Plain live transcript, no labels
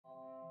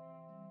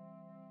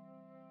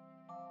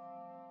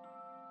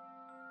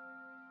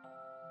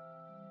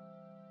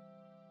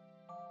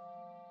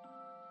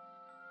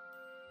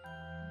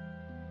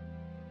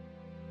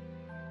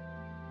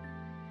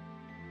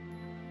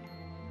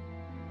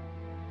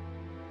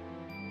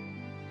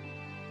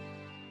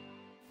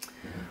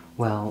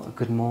Well,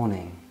 good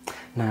morning.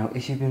 Now,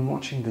 if you've been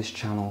watching this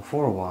channel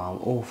for a while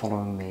or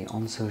following me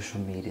on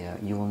social media,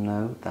 you will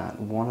know that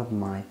one of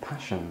my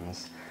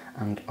passions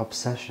and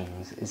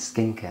obsessions is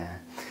skincare.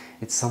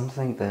 It's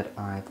something that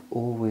I've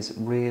always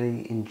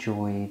really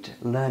enjoyed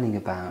learning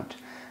about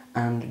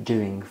and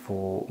doing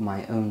for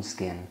my own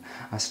skin.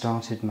 I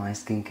started my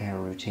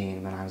skincare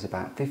routine when I was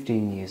about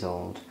 15 years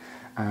old,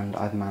 and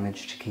I've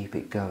managed to keep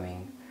it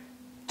going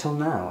till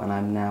now, and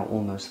I'm now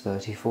almost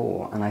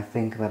 34, and I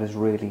think that has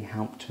really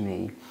helped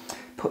me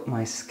put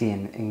my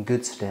skin in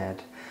good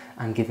stead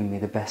and given me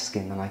the best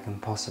skin that I can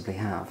possibly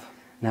have.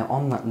 Now,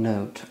 on that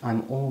note,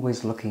 I'm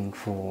always looking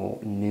for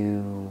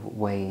new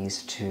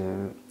ways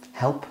to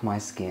help my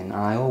skin, and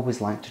I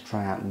always like to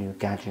try out new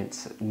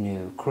gadgets,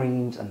 new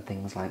creams and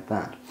things like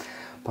that.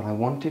 But I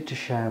wanted to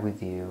share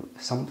with you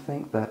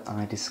something that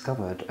I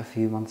discovered a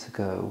few months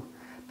ago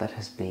that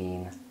has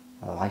been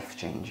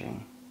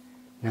life-changing.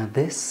 Now,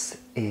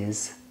 this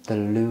is the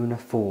Luna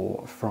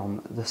 4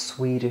 from the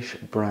Swedish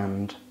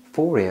brand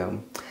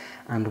Foreo,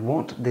 and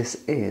what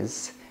this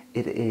is,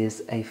 it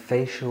is a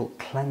facial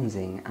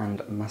cleansing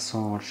and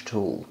massage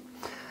tool.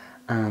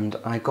 And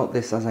I got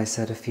this, as I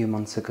said, a few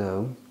months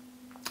ago.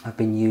 I've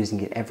been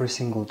using it every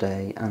single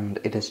day and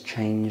it has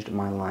changed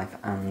my life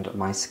and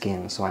my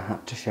skin, so I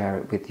had to share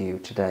it with you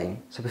today.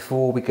 So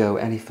before we go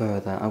any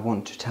further, I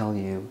want to tell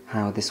you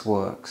how this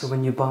works. So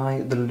when you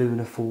buy the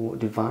Luna 4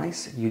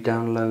 device, you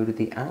download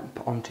the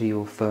app onto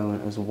your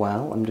phone as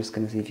well. I'm just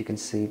going to see if you can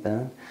see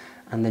that.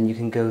 And then you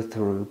can go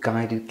through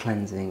guided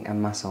cleansing and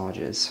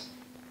massages.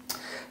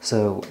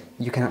 So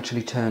you can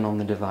actually turn on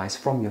the device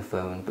from your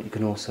phone, but you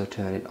can also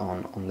turn it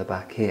on the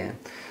back here.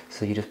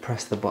 So you just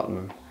press the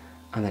button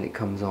and then it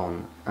comes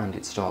on and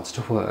it starts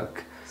to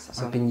work.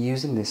 So I've been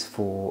using this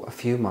for a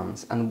few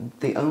months, and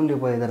the only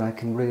way that I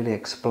can really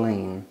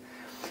explain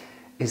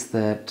is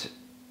that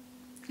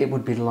it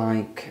would be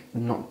like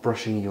not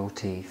brushing your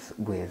teeth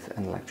with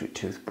an electric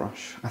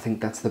toothbrush. I think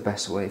that's the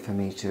best way for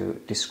me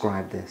to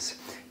describe this.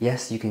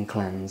 Yes, you can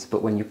cleanse,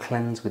 but when you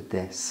cleanse with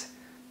this,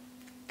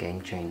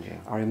 game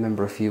changing. I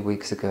remember a few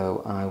weeks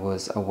ago I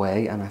was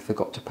away and I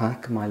forgot to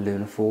pack my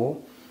Luna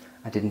 4.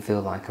 I didn't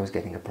feel like I was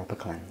getting a proper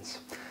cleanse.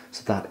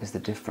 So that is the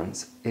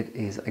difference. It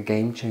is a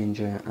game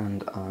changer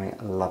and I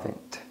love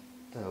it.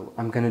 So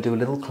I'm going to do a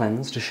little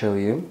cleanse to show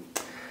you.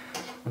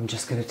 I'm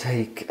just going to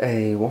take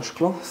a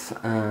washcloth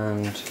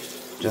and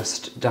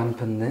just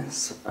dampen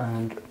this,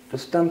 and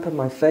just dampen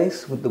my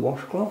face with the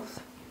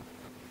washcloth.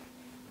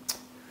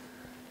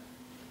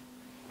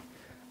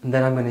 And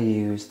then I'm going to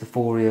use the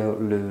Foreo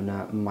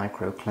Luna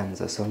Micro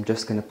Cleanser. So I'm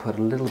just going to put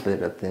a little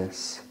bit of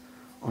this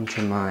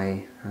onto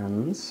my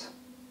hands.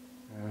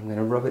 And I'm going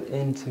to rub it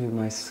into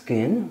my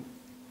skin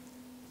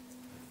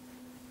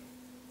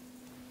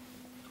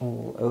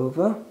all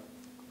over.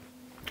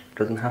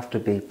 Doesn't have to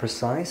be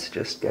precise,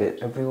 just get it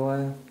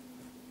everywhere.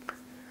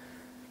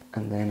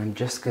 And then I'm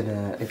just going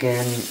to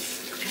again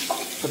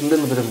put a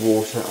little bit of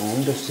water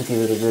on just to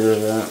give it a bit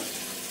of a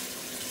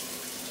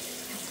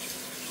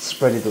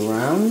spread it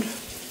around.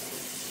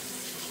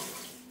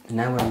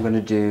 Now what I'm going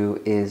to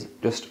do is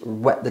just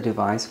wet the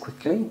device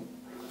quickly.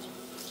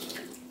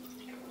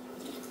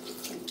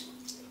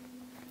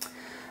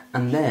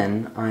 And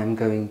then I'm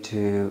going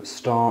to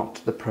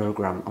start the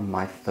program on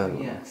my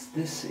phone. Yes,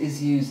 this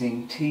is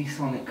using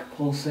T-Sonic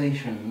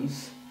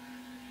pulsations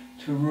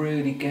to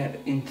really get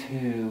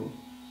into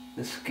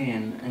the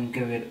skin and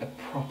give it a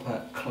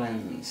proper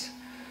cleanse.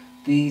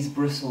 These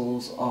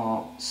bristles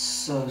are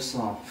so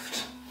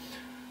soft,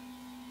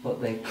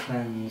 but they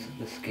cleanse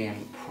the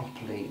skin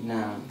properly.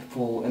 Now,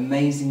 for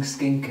amazing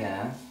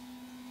skincare,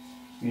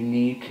 you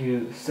need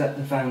to set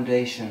the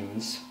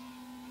foundations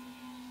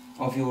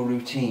of your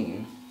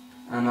routine.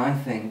 And I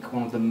think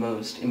one of the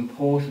most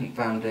important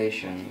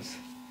foundations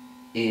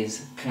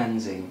is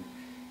cleansing.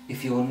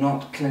 If you're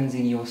not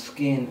cleansing your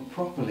skin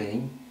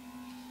properly,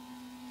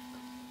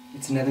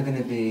 it's never going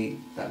to be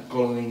that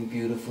glowing,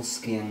 beautiful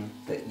skin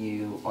that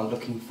you are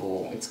looking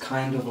for. It's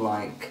kind of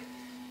like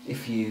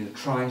if you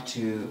try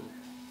to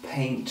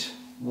paint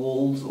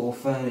walls or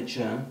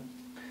furniture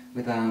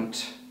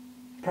without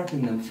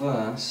prepping them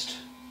first,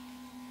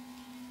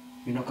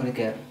 you're not going to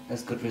get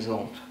as good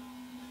result.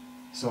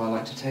 So I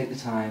like to take the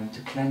time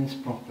to cleanse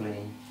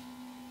properly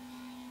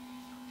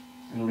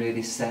and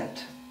really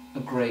set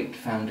a great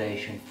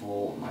foundation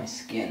for my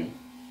skin.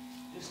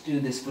 Just do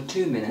this for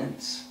 2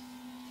 minutes.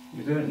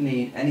 You don't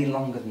need any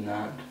longer than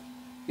that.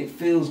 It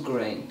feels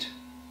great.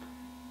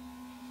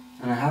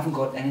 And I haven't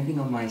got anything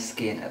on my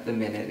skin at the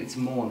minute. It's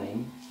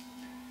morning,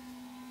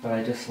 but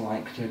I just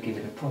like to give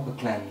it a proper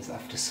cleanse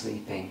after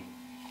sleeping.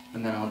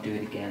 And then I'll do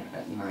it again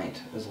at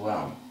night as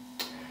well.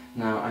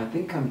 Now I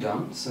think I'm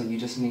done, so you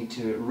just need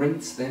to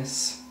rinse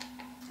this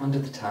under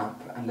the tap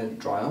and let it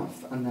dry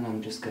off, and then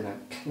I'm just going to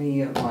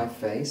clear my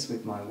face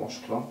with my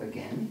washcloth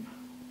again.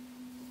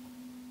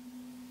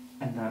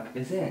 And that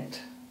is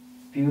it.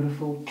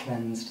 Beautiful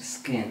cleansed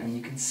skin, and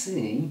you can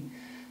see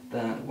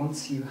that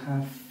once you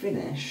have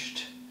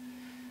finished,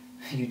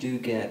 you do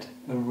get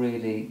a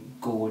really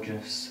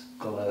gorgeous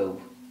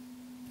glow,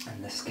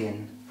 and the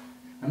skin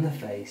and the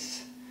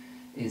face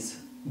is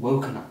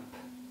woken up.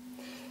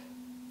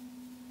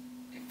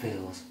 It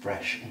feels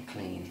fresh and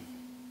clean.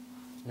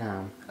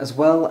 Now, as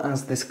well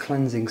as this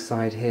cleansing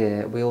side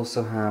here, we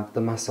also have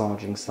the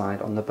massaging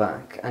side on the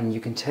back, and you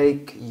can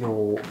take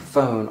your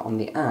phone on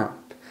the app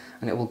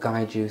and it will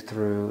guide you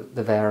through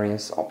the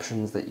various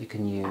options that you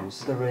can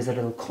use. There is a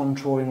little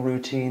contouring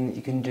routine that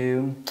you can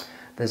do.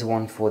 There's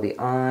one for the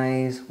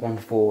eyes, one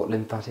for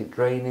lymphatic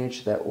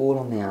drainage. They're all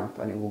on the app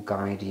and it will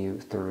guide you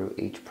through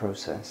each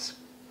process.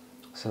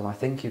 So I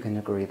think you can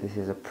agree this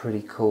is a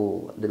pretty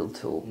cool little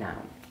tool.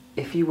 Now,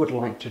 if you would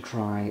like to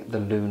try the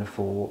Lunar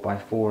 4 by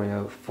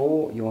Foreo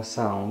for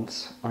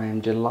yourselves, I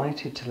am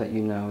delighted to let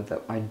you know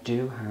that I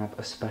do have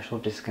a special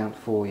discount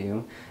for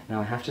you.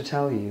 Now I have to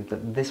tell you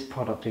that this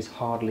product is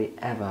hardly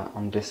ever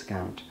on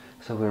discount,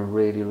 so we're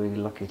really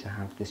lucky to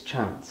have this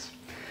chance.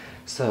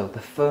 So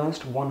the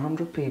first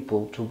 100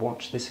 people to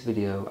watch this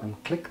video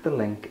and click the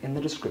link in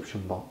the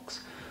description box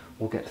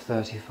will get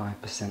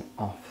 35%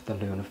 off the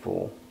Lunar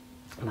 4.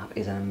 And that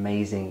is an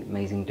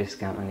amazing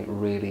discount, and it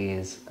really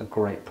is a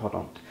great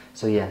product.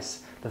 So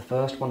yes, the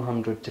first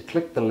 100 to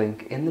click the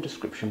link in the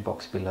description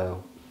box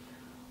below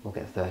will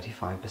get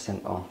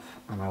 35% off,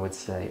 and I would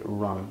say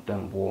run,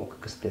 don't walk,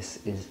 because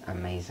this is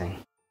amazing.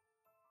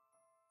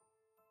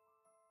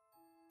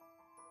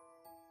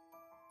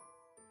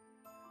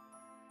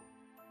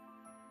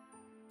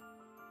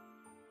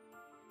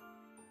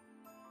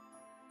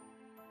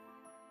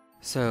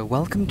 So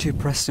welcome to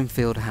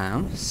Prestonfield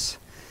House.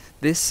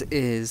 This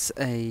is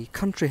a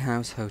country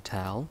house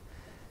hotel,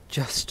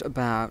 just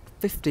about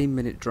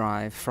 15-minute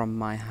drive from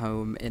my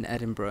home in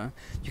Edinburgh.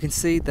 You can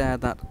see there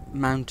that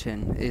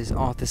mountain is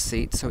Arthur's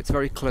Seat, so it's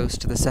very close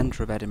to the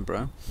centre of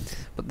Edinburgh.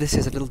 But this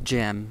is a little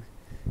gem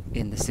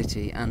in the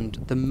city, and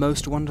the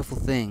most wonderful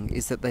thing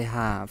is that they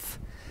have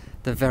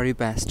the very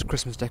best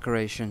Christmas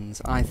decorations,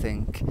 I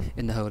think,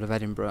 in the whole of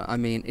Edinburgh. I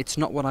mean, it's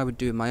not what I would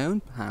do in my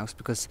own house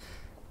because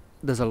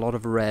there's a lot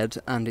of red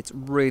and it's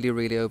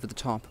really over the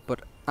top,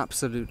 but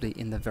absolutely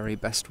in the very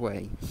best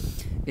way.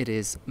 It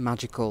is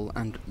magical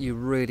and you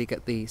really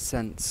get the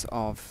sense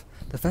of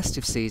the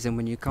festive season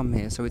when you come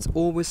here. So it's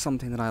always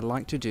something that I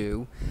like to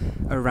do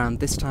around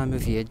this time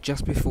of year,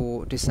 just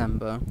before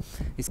December,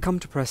 is come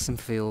to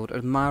Prestonfield,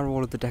 admire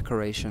all of the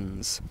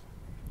decorations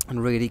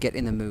and really get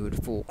in the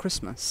mood for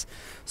Christmas.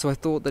 So I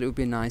thought that it would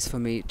be nice for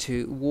me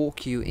to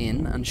walk you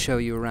in and show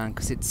you around,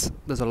 because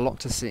there's a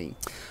lot to see.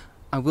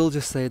 I will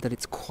just say that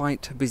it's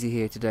quite busy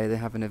here today. They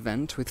have an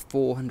event with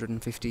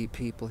 450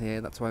 people here.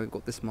 That's why we've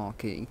got this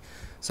marquee.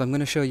 So I'm going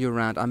to show you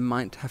around. I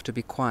might have to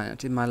be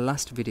quiet. In my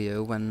last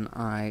video, when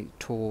I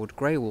toured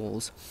Grey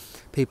Walls,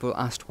 people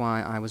asked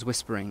why I was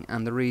whispering,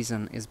 and the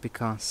reason is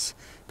because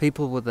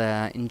people were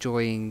there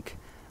enjoying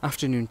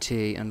afternoon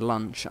tea and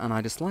lunch, and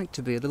I just like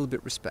to be a little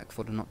bit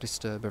respectful and not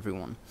disturb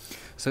everyone.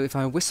 So if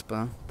I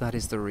whisper, that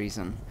is the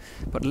reason.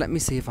 But let me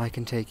see if I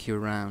can take you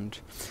around.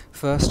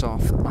 First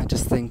off, I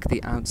just think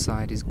the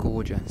outside is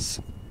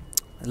gorgeous.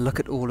 Look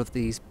at all of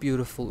these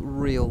beautiful,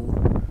 real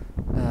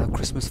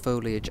Christmas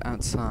foliage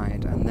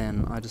outside, and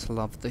then I just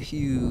love the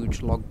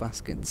huge log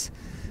baskets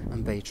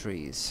and bay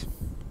trees.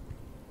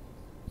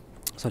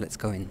 So let's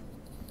go in.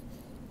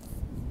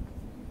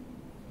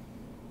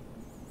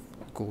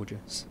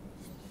 Gorgeous.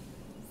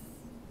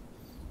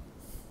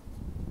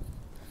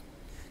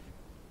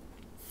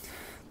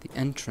 The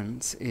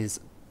entrance is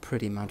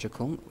pretty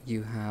magical.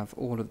 You have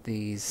all of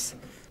these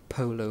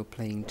polo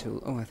playing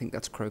tools. Oh, I think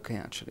that's croquet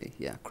actually.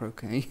 Yeah,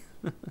 croquet.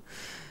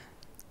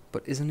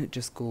 But isn't it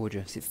just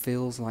gorgeous? It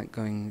feels like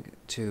going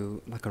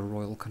to like a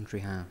royal country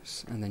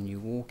house, and then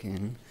you walk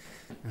in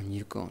and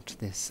you've got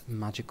this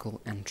magical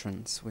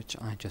entrance, which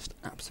I just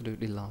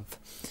absolutely love.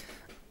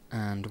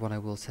 And what I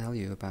will tell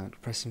you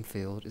about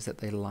Prestonfield is that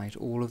they light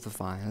all of the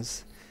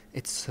fires.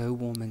 It's so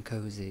warm and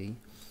cozy.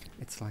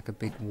 It's like a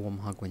big warm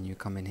hug when you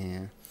come in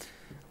here.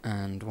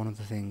 And one of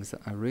the things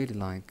that I really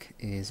like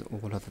is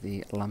all of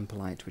the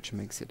lamplight, which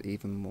makes it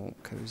even more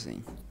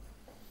cozy.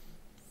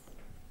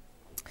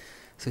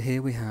 So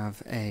here we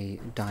have a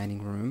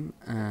dining room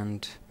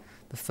and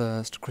the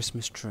first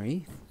Christmas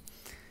tree.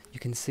 You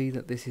can see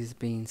that this is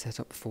being set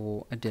up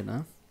for a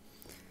dinner,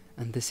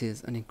 and this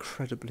is an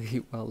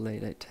incredibly well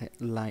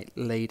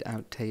laid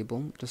out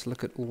table. Just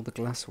look at all the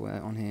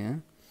glassware on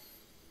here.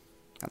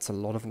 That's a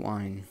lot of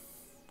wine.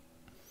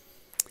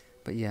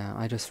 But yeah,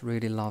 I just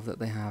really love that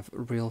they have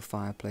real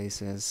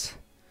fireplaces,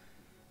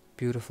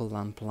 beautiful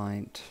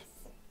lamplight.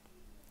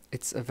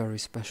 It's a very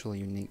special,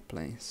 unique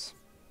place.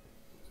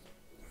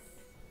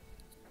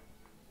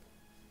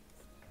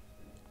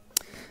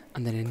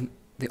 And then in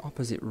the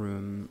opposite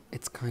room,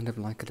 it's kind of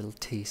like a little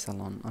tea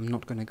salon. I'm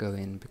not going to go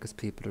in because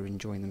people are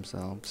enjoying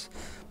themselves,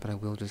 but I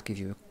will just give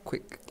you a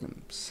quick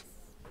glimpse.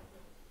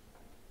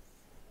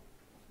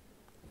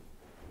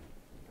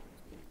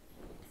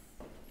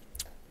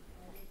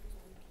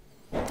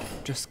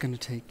 Just going to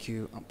take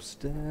you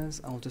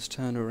upstairs. I'll just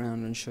turn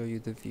around and show you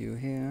the view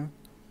here.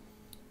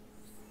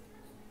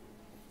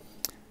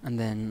 And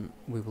then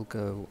we will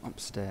go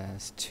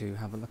upstairs to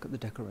have a look at the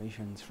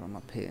decorations from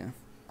up here.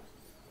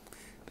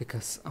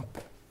 Because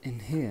up In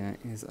here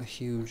is a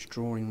huge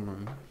drawing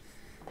room,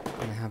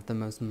 and I have the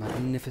most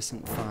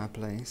magnificent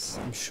fireplace.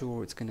 I'm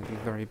sure it's going to be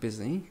very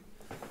busy.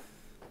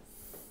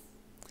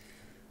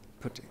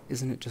 But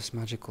isn't it just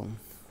magical?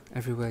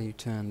 Everywhere you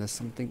turn, there's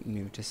something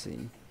new to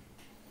see.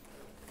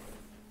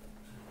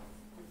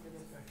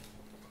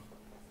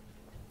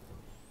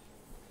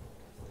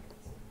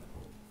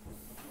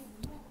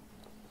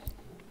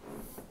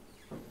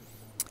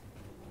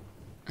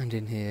 And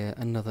in here,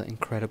 another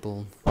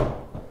incredible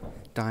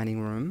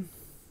dining room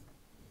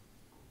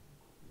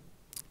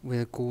with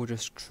a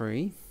gorgeous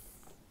tree.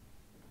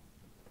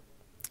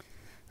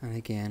 And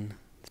again,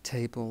 the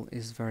table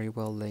is very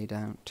well laid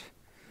out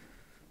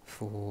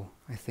for,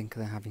 I think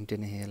they're having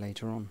dinner here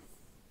later on.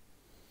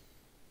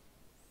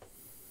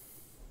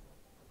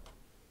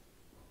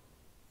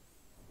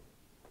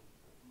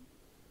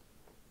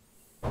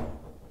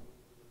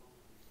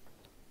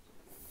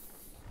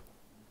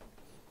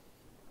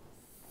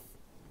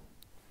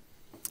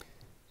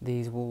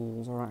 These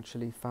walls are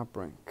actually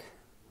fabric,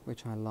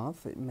 which I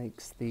love. It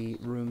makes the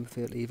room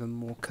feel even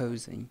more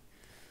cozy.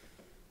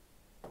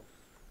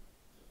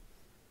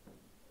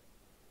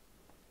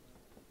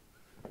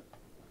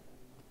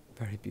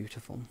 Very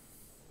beautiful.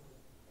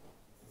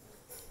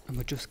 And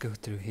we'll just go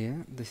through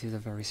here. This is a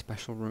very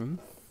special room.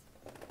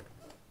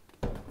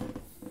 You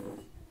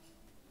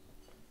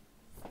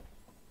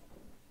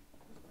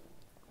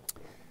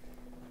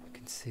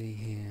can see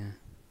here,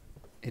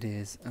 it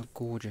is a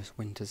gorgeous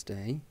winter's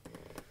day.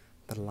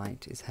 The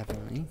light is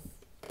heavenly.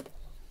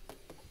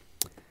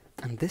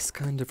 And this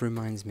kind of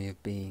reminds me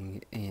of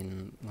being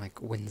in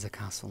like Windsor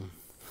Castle,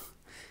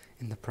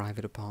 in the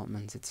private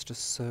apartments. It's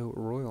just so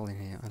royal in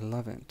here. I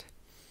love it.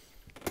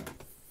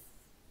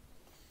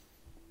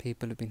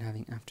 People have been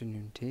having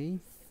afternoon tea.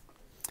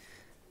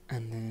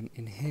 And then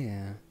in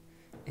here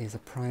is a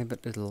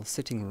private little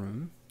sitting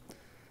room.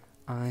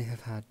 I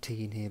have had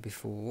tea in here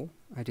before.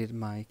 I did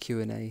my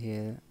Q&A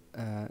here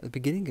at the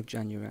beginning of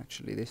January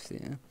actually this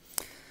year.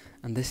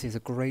 And this is a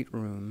great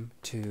room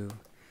to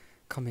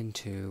come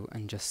into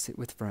and just sit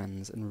with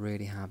friends and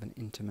really have an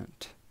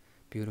intimate,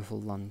 beautiful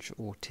lunch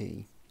or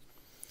tea.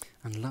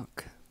 And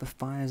look, the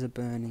fires are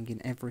burning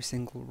in every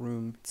single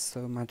room. It's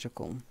so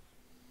magical.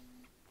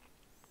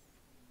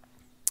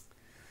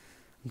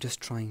 I'm just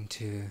trying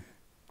to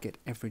get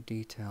every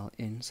detail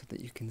in so that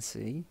you can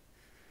see.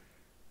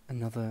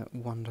 Another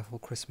wonderful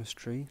Christmas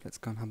tree. Let's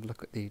go and have a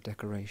look at the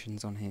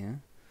decorations on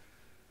here.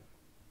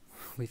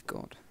 We've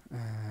got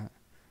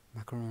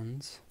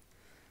macarons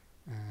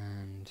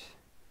and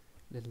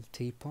little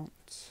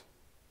teapots.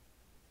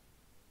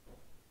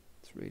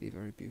 It's really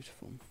very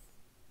beautiful.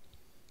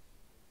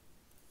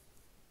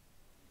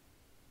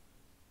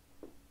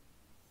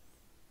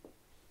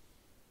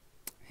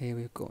 Here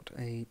we've got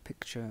a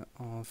picture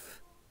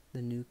of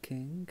the new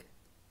king,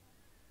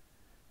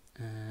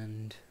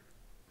 and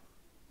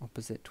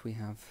opposite we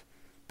have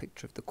a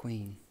picture of the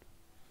queen,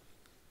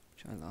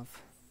 which I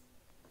love.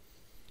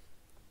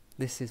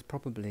 This is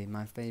probably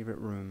my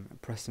favourite room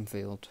at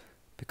Prestonfield,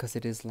 because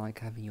it is like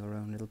having your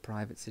own little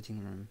private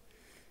sitting room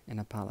in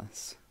a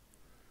palace.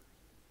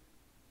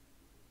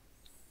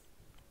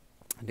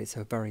 And it's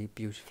a very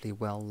beautifully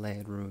well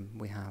laid room.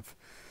 We have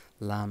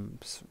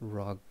lamps,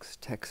 rugs,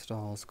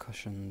 textiles,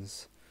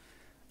 cushions,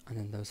 and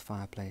then those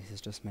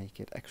fireplaces just make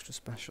it extra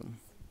special.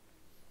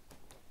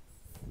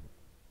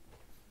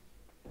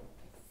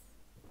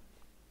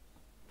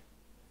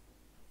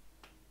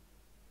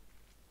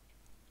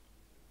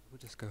 We'll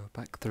just go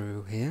back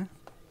through here.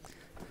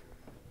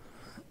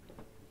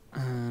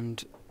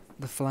 And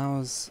the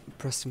flowers at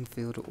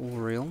Prestonfield are all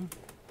real.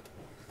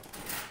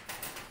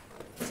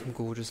 Some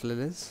gorgeous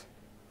lilies.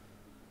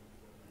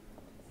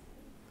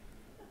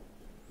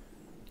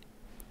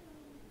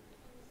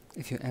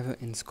 If you're ever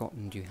in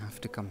Scotland, you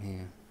have to come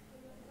here.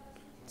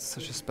 It's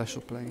such a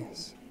special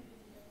place.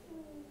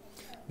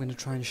 I'm going to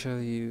try and show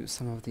you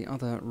some of the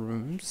other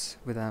rooms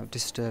without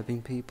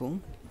disturbing people.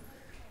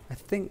 I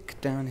think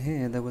down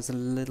here there was a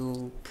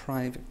little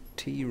private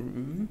tea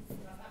room.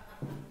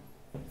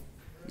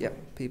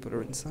 Yep, people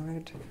are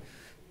inside.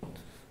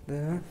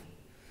 There,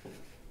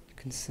 you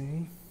can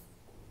see.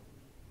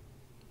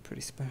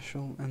 Pretty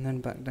special. And then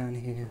back down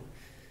here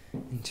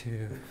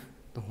into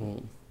the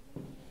hall.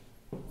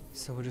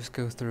 So we'll just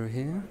go through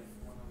here.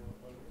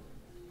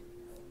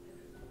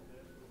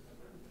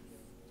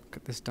 Look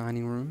at this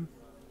dining room.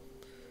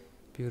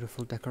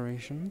 Beautiful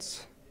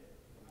decorations.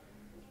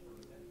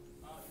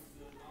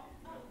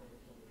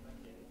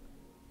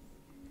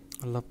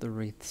 I love the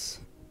wreaths.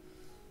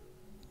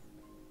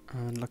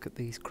 And look at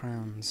these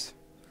crowns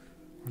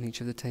on each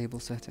of the table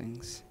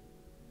settings.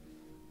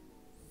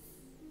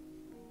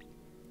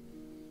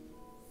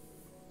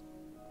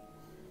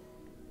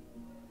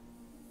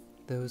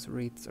 Those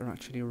wreaths are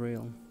actually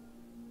real.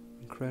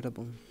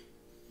 Incredible.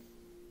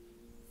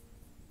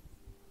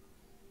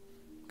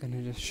 I'm going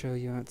to just show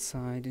you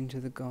outside into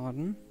the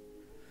garden.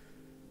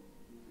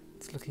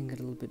 It's looking a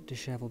little bit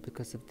disheveled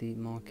because of the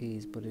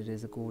marquees, but it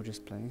is a gorgeous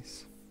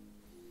place.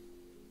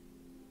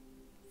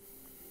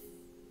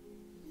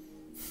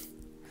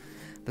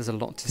 The there's a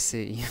lot to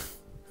see.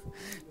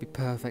 It'd be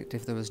perfect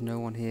if there was no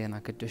one here and I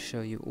could just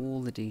show you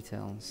all the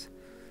details,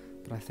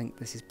 but I think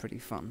this is pretty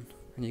fun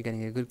and you're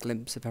getting a good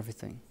glimpse of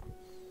everything.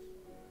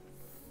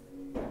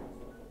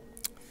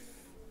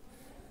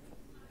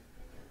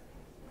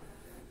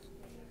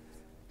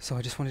 So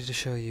I just wanted to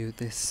show you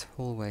this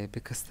hallway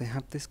because they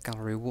have this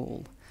gallery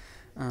wall,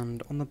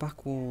 and on the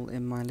back wall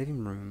in my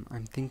living room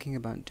I'm thinking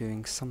about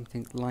doing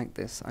something like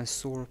this. I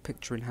saw a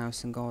picture in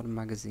House and Garden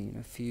magazine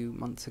a few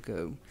months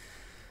ago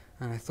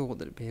and I thought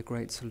that it'd be a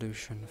great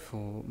solution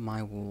for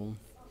my wall.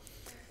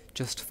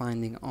 Just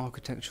finding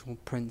architectural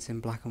prints in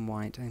black and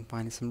white and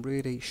finding some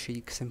really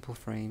chic simple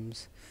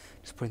frames,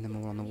 just putting them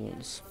all on the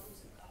walls.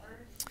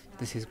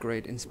 This is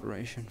great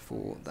inspiration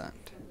for that.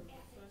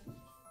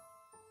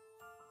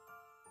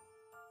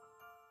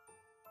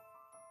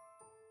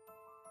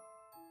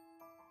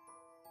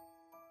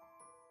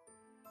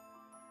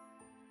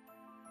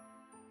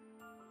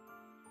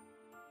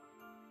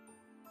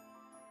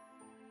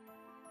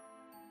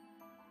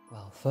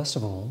 Well, first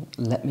of all,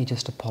 let me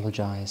just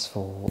apologise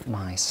for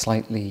my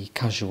slightly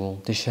casual,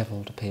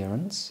 dishevelled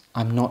appearance.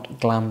 I'm not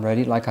glam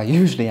ready like I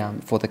usually am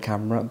for the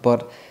camera,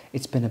 but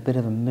it's been a bit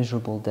of a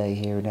miserable day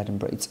here in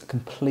Edinburgh. It's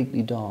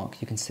completely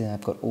dark. You can see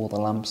I've got all the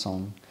lamps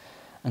on,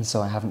 and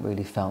so I haven't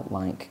really felt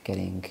like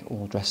getting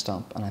all dressed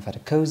up, and I've had a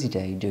cosy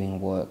day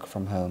doing work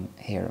from home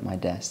here at my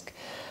desk.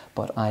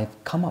 But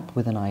I've come up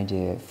with an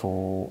idea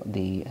for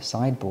the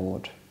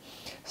sideboard.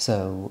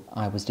 So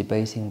I was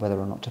debating whether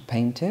or not to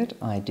paint it.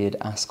 I did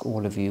ask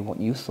all of you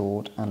what you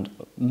thought, and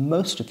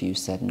most of you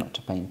said not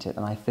to paint it,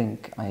 and I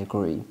think I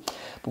agree.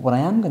 But what I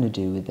am going to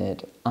do with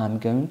it, I'm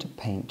going to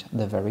paint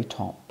the very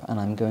top, and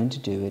I'm going to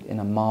do it in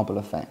a marble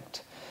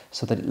effect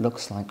so that it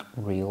looks like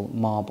real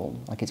marble,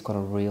 like it's got a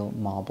real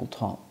marble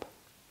top.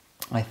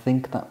 I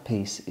think that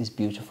piece is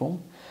beautiful,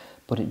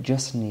 but it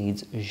just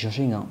needs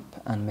zhuzhing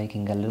up and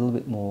making a little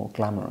bit more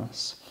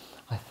glamorous.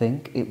 I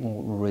think it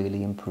will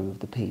really improve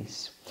the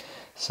piece.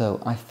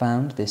 So I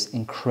found this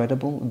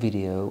incredible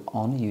video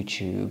on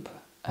YouTube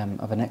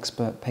of an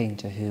expert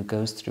painter who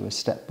goes through a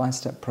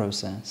step-by-step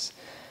process,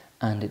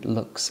 and it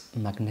looks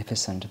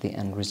magnificent, the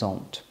end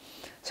result.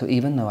 So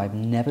even though I've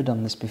never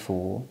done this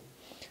before,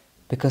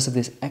 because of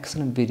this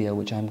excellent video,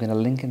 which I'm going to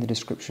link in the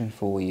description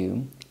for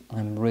you,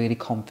 I'm really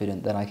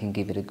confident that I can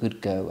give it a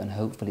good go and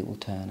hopefully it will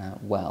turn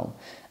out well.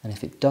 And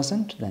if it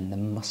doesn't, then there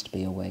must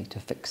be a way to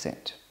fix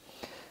it.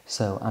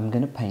 So I'm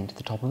going to paint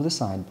the top of the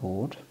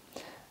sideboard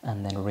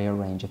and then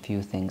rearrange a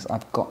few things.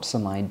 I've got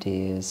some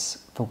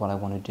ideas for what I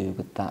want to do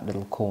with that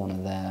little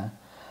corner there.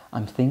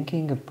 I'm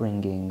thinking of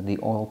bringing the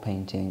oil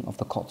painting of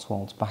the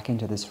Cotswolds back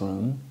into this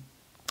room.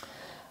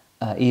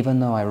 Even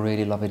though I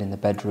really love it in the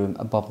bedroom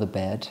above the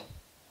bed,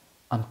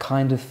 I'm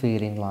kind of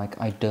feeling like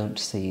I don't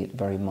see it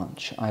very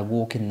much. I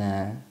walk in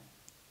there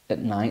at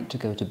night to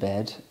go to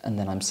bed and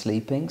then I'm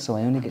sleeping, so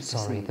I only get to see...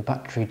 Sorry, the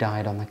battery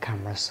died on the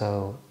camera,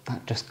 so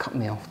that just cut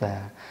me off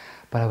there.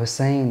 But I was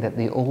saying that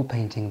the oil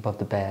painting above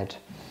the bed,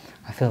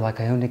 I feel like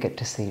I only get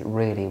to see it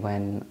really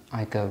when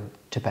I go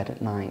to bed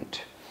at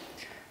night.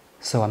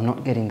 So I'm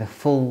not getting the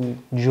full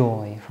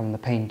joy from the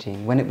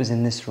painting. When it was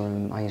in this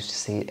room, I used to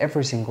see it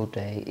every single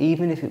day,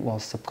 even if it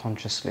was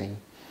subconsciously.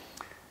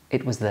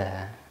 It was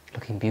there,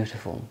 looking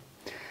beautiful.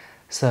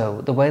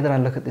 So the way that I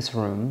look at this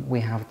room, we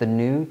have the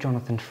new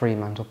Jonathan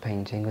Fremantle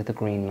painting with the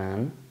Green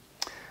Man.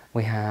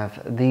 We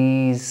have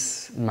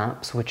these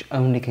maps, which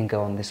only can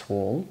go on this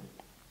wall.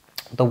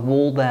 The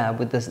wall there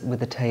with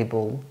the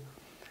table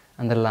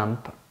and the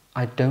lamp,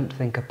 I don't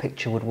think a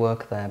picture would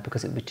work there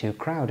because it would be too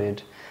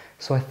crowded.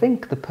 So I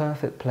think the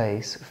perfect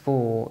place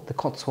for the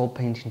Cotswold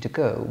painting to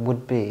go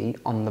would be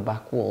on the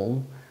back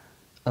wall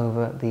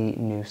over the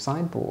new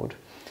sideboard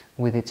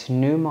with its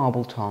new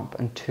marble top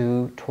and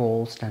two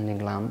tall standing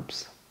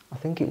lamps. I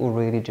think it will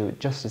really do it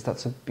justice.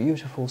 That's a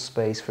beautiful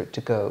space for it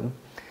to go.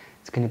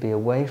 It's going to be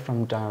away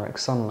from direct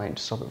sunlight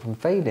to stop it from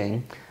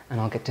fading,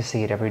 and I'll get to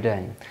see it every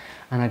day.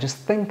 And I just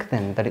think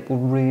then that it will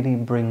really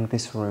bring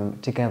this room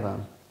together.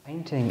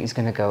 Painting is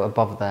going to go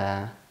above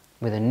there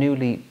with a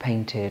newly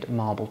painted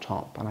marble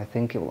top, and I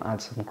think it will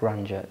add some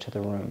grandeur to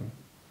the room.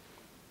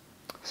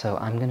 So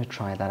I'm going to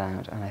try that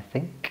out, and I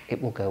think it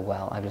will go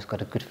well. I've just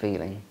got a good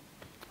feeling.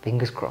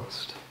 Fingers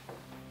crossed.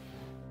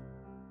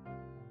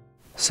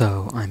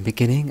 So I'm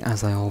beginning,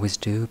 as I always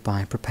do,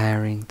 by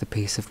preparing the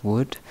piece of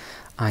wood.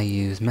 I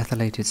use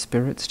methylated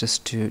spirits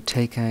just to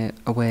take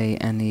away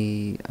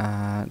any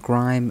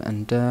grime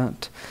and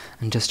dirt,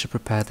 and just to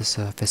prepare the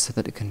surface so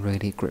that it can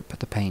really grip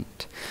the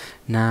paint.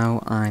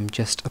 Now I'm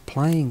just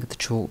applying the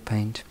chalk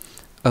paint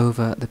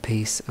over the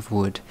piece of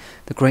wood.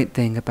 The great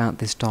thing about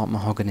this dark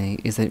mahogany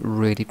is that it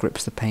really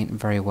grips the paint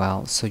very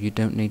well, so you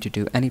don't need to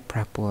do any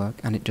prep work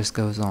and it just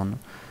goes on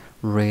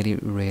really,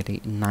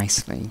 really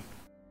nicely.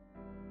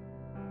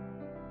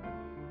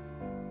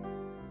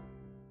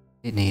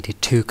 It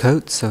needed 2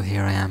 coats, so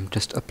here I am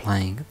just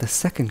applying the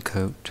second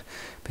coat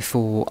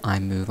before I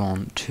move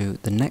on to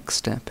the next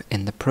step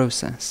in the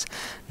process.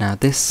 Now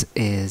this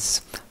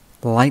is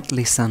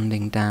lightly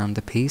sanding down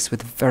the piece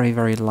with a very,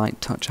 very light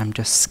touch. I'm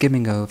just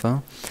skimming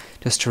over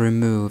just to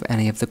remove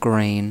any of the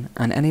grain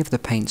and any of the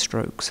paint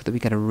strokes so that we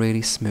get a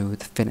really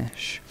smooth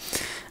finish.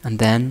 And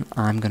then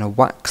I'm going to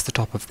wax the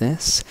top of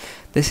this.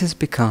 This is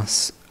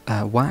because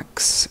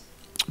wax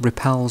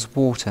repels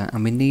water,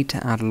 and we need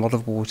to add a lot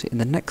of water in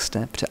the next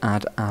step to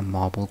add our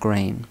marble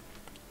grain.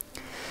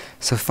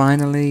 So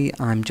finally,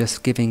 I'm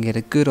just giving it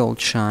a good old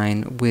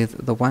shine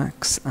with the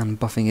wax and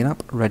buffing it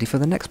up, ready for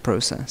the next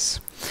process.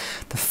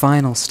 The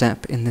final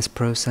step in this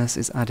process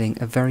is adding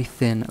a very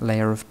thin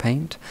layer of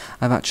paint.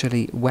 I've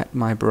actually wet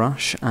my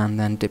brush and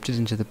then dipped it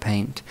into the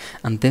paint,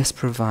 and this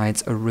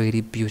provides a really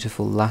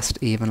beautiful last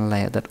even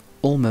layer that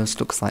almost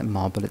looks like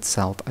marble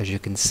itself. As you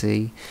can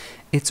see,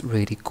 it's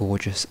really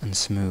gorgeous and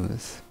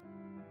smooth.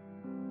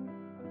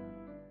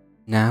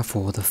 Now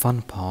for the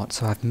fun part.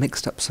 So I've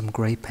mixed up some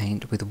grey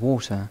paint with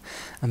water,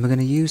 and we're going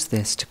to use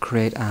this to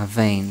create our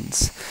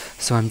veins.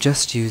 So I'm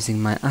just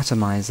using my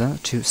atomizer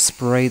to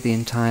spray the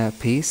entire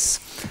piece,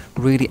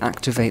 really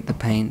activate the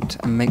paint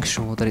and make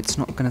sure that it's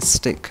not going to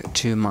stick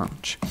too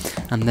much.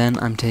 And then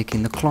I'm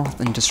taking the cloth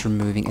and just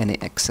removing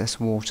any excess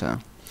water.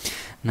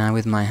 Now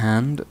with my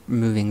hand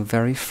moving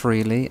very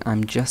freely,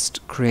 I'm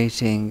just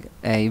creating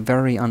a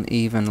very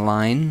uneven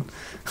line,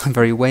 a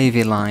very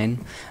wavy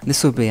line.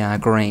 This will be our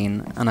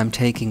grain, and I'm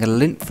taking a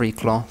lint-free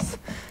cloth,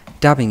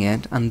 dabbing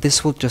it, and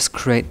this will just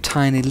create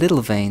tiny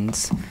little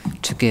veins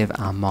to give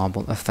our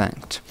marble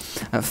effect.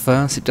 At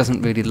first it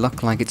doesn't really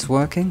look like it's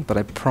working, but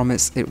I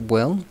promise it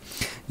will.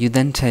 You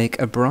then take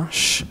a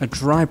brush, a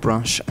dry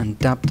brush, and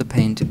dab the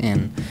paint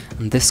in,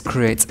 and this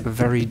creates a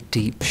very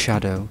deep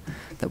shadow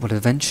that will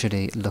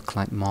eventually look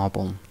like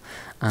marble.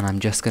 And I'm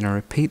just going to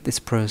repeat this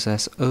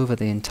process over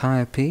the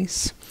entire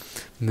piece,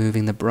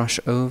 moving the brush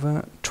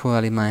over,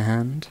 twirling my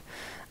hand,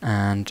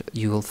 and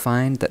you will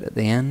find that at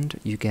the end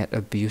you get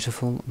a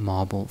beautiful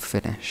marble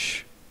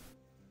finish.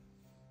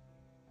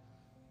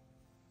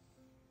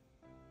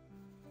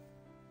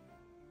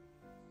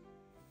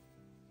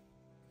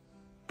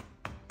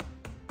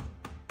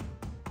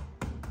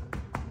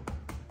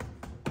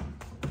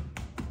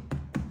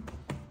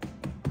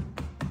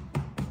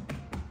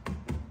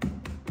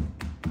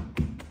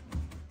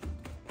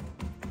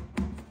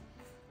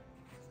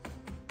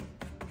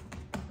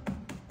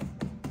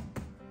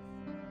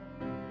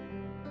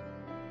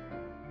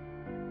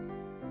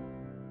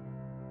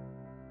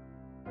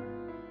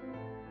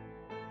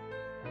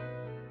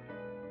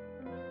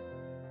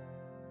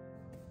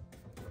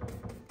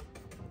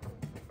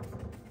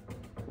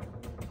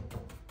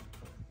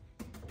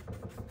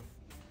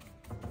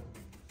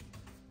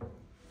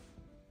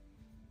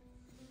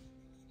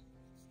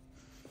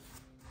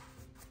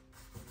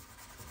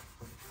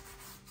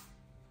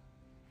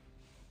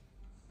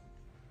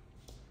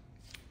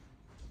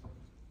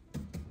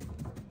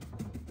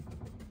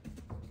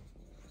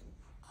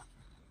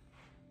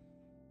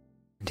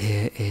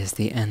 Here is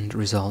the end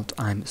result.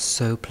 I'm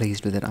so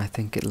pleased with it. I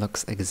think it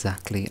looks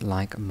exactly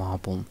like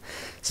marble.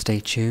 Stay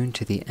tuned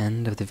to the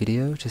end of the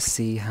video to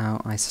see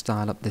how I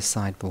style up this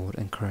sideboard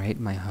and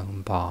create my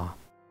home bar.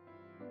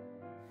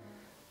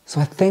 So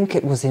I think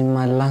it was in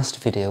my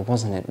last video,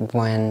 wasn't it,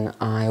 when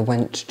I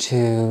went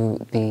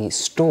to the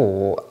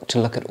store to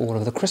look at all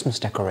of the Christmas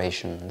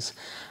decorations,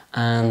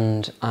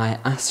 and I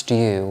asked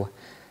you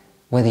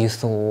whether you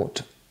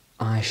thought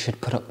I should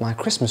put up my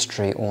Christmas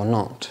tree or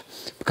not,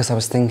 because I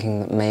was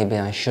thinking that maybe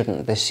I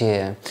shouldn't this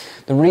year.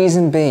 The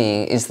reason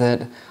being is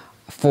that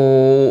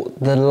for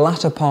the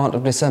latter part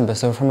of December,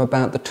 so from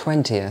about the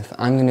 20th,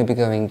 I'm going to be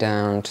going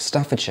down to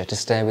Staffordshire to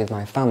stay with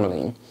my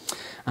family,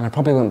 and I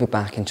probably won't be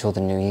back until the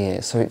new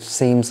year. So it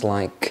seems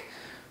like,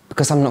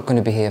 because I'm not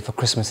going to be here for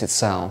Christmas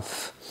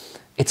itself,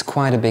 it's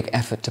quite a big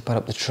effort to put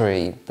up the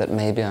tree, that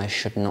maybe I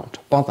should not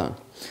bother.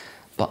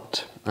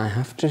 But I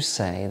have to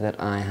say that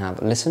I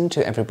have listened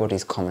to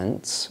everybody's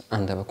comments,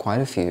 and there were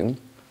quite a few.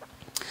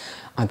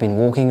 I've been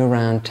walking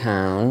around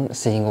town,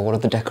 seeing all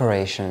of the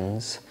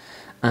decorations,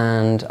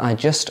 and I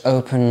just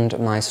opened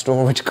my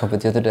storage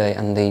cupboard the other day,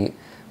 and the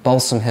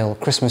Balsam Hill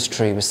Christmas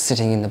tree was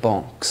sitting in the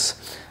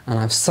box, and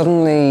I've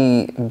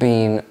suddenly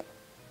been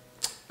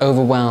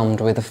overwhelmed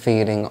with a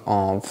feeling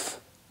of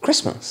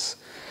Christmas.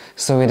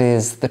 So it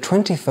is the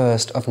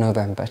 21st of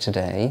November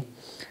today,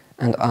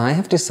 and I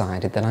have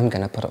decided that I'm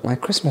going to put up my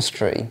Christmas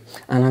tree,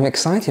 and I'm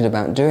excited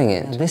about doing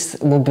it. This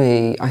will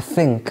be, I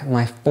think,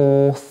 my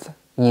 4th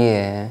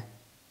year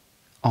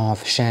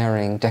of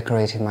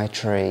decorating my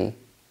tree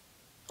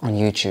on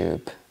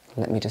YouTube.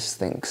 Let me just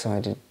think. So I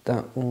did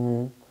that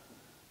one.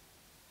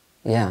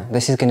 Yeah,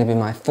 this is going to be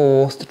my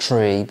 4th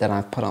tree that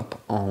I've put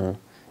up on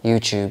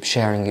YouTube,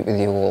 sharing it with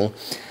you all.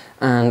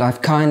 And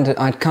I'd kind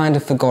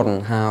of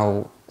forgotten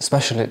how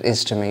special it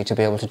is to me to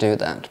be able to do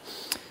that.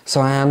 So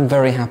I am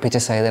very happy to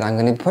say that I'm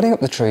going to be putting up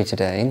the tree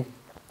today.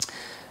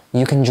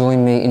 You can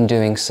join me in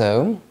doing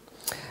so.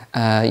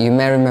 You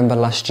may remember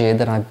last year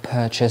that I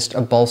purchased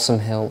a Balsam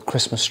Hill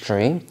Christmas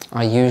tree.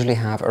 I usually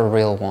have a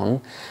real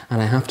one,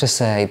 and I have to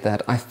say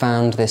that I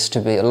found this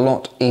to be a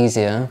lot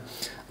easier,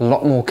 a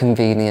lot more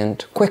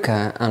convenient,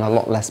 quicker, and a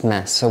lot less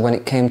mess. So when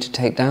it came to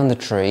take down the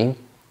tree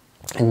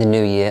in the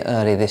new year,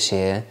 early this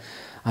year,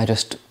 I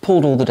just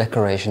pulled all the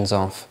decorations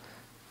off,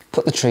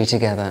 put the tree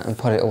together and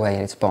put it away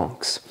in its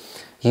box.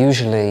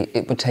 Usually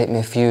it would take me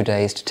a few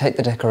days to take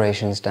the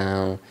decorations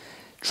down,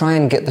 try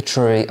and get the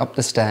tree up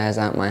the stairs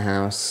out my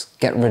house,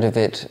 get rid of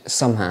it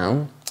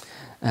somehow.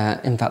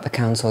 In fact, the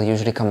council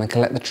usually come and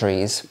collect the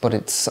trees, but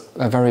it's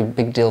a very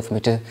big deal for me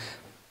to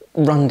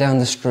run down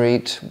the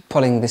street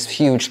pulling this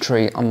huge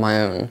tree on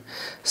my own.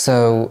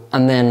 So,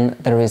 and then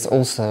there is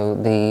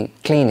also the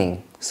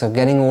cleaning. So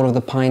getting all of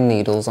the pine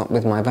needles up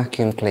with my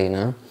vacuum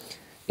cleaner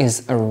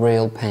is a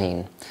real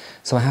pain.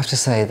 So I have to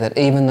say that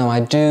even though I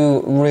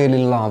do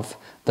really love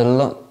the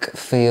look,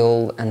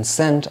 feel and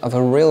scent of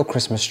a real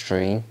Christmas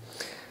tree,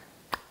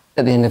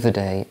 at the end of the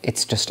day,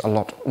 it's just a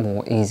lot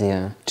more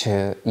easier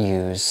to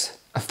use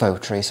a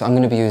faux tree. So I'm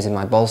going to be using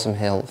my Balsam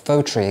Hill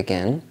faux tree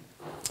again.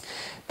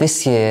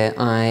 This year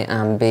I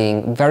am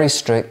being very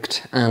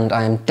strict and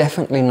I am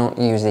definitely not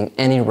using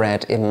any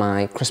red in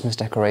my Christmas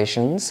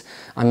decorations.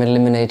 I'm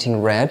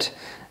eliminating red.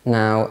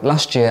 Now,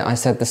 last year I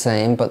said the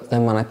same, but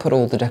then when I put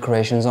all the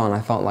decorations on,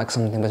 I felt like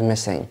something was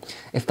missing.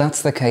 If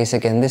that's the case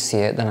again this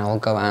year, then I will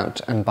go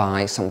out and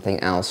buy something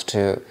else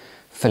to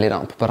fill it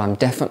up. But I'm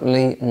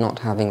definitely not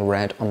having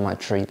red on my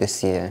tree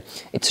this year.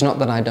 It's not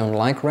that I don't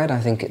like red, I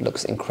think it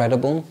looks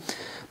incredible,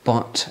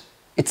 but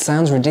it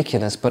sounds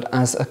ridiculous, but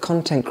as a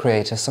content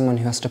creator, someone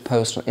who has to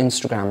post on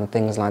Instagram and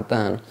things like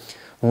that,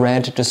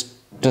 red just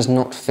does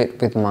not fit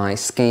with my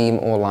scheme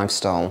or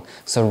lifestyle.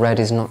 So red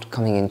is not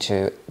coming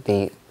into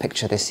the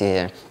picture this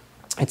year.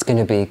 It's going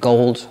to be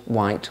gold,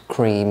 white,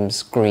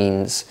 creams,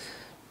 greens.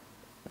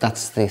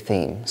 That's the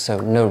theme. So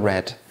no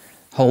red.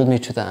 Hold me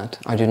to that.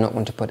 I do not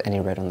want to put any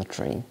red on the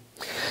tree.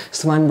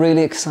 So I'm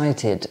really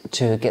excited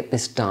to get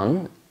this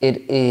done.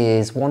 It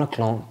is 1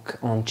 o'clock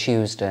on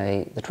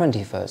Tuesday, the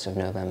 21st of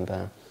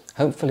November.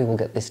 Hopefully we'll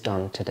get this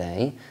done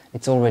today.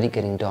 It's already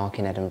getting dark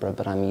in Edinburgh,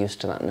 but I'm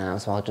used to that now,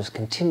 so I'll just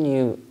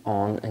continue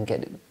on and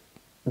get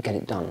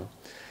it done.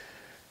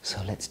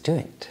 So let's do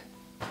it.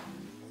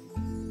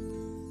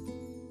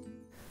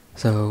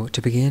 So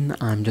to begin,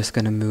 I'm just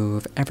going to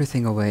move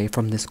everything away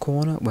from this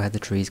corner where the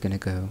tree is going to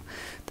go.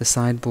 The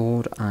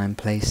sideboard I'm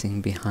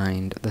placing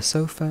behind the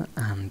sofa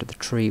and the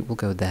tree will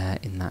go there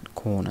in that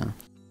corner.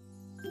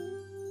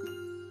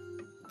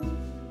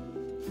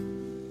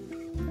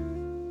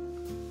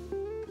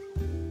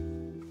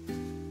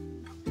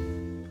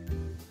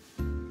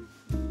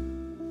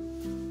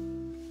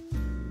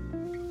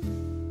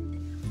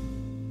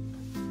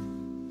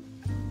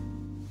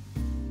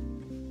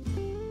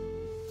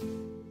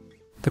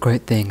 The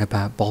great thing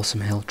about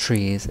Balsam Hill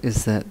trees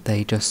is that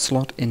they just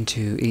slot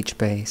into each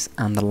base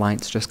and the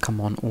lights just come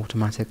on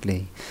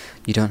automatically.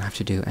 You don't have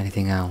to do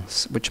anything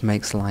else, which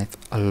makes life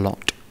a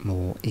lot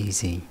more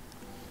easy.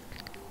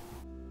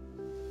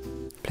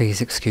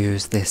 Please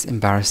excuse this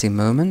embarrassing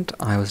moment.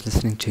 I was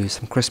listening to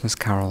some Christmas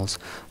carols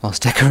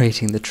whilst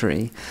decorating the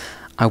tree.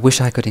 I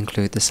wish I could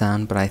include the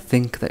sound, but I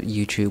think that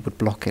YouTube would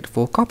block it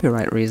for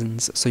copyright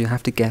reasons, so you'll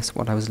have to guess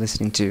what I was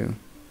listening to.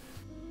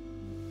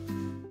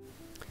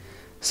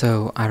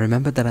 So I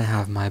remembered that I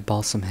have my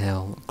Balsam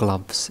Hill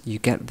gloves. You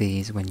get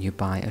these when you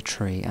buy a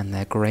tree and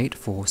they're great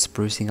for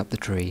sprucing up the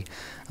tree,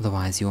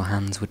 otherwise your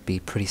hands would be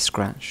pretty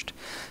scratched.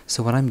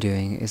 So what I'm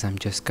doing is I'm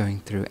just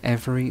going through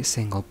every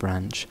single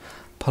branch,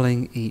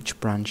 pulling each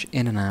branch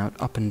in and out,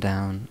 up and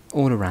down,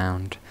 all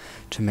around,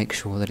 to make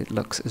sure that it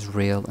looks as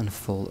real and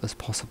full as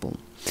possible.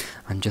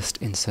 I'm just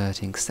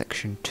inserting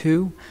section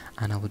 2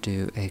 and I will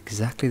do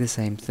exactly the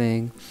same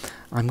thing.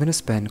 I'm going to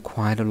spend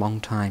quite a long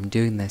time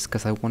doing this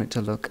because I want it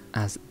to look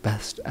as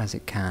best as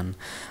it can,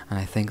 and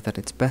I think that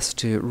it's best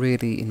to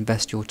really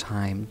invest your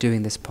time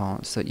doing this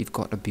part so that you've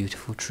got a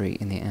beautiful tree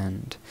in the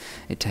end.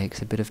 It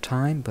takes a bit of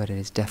time, but it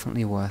is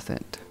definitely worth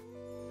it.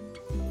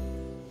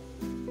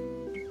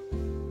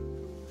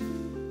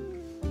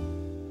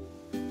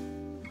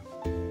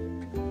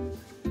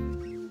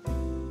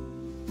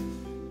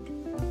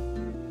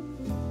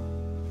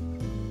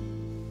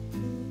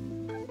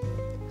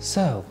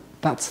 So,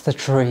 that's the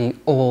tree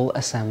all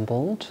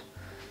assembled.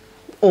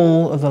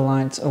 All of the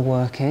lights are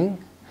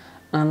working,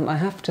 and I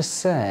have to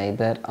say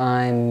that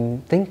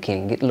I'm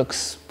thinking it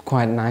looks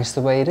quite nice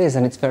the way it is,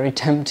 and it's very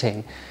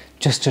tempting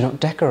just to not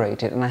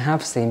decorate it, and I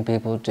have seen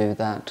people do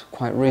that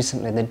quite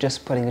recently. They're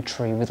just putting a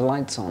tree with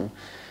lights on,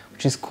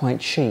 which is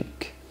quite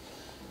chic.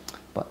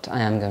 But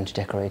I am going to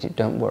decorate it,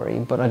 don't worry,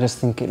 but I just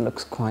think it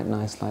looks quite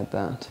nice like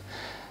that.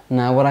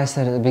 Now, what I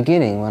said at the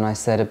beginning when I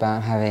said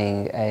about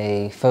having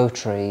a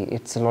faux tree,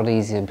 it's a lot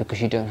easier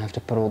because you don't have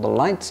to put all the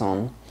lights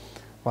on.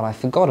 What I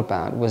forgot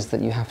about was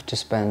that you have to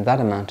spend that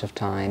amount of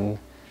time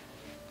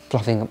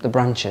fluffing up the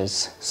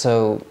branches.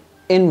 So,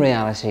 in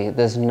reality,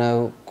 there's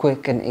no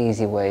quick and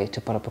easy way to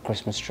put up a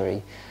Christmas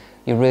tree.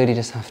 You really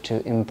just have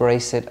to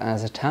embrace it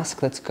as a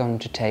task that's going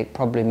to take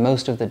probably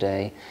most of the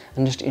day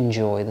and just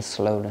enjoy the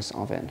slowness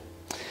of it.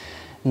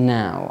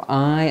 Now,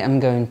 I am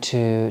going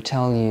to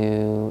tell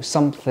you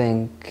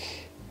something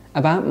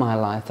about my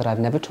life that I've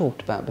never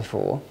talked about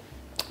before,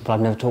 but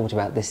I've never talked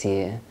about this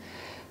year.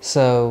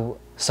 So,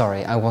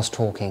 sorry, I was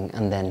talking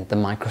and then the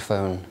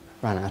microphone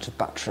ran out of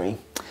battery.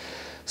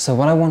 So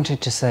what I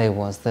wanted to say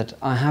was that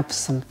I have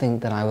something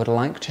that I would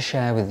like to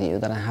share with you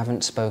that I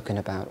haven't spoken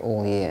about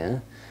all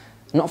year.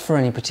 Not for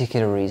any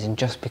particular reason,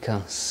 just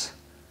because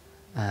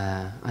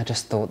I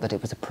just thought that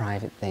it was a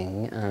private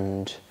thing,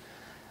 and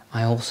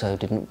I also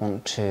didn't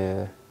want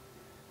to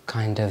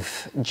kind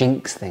of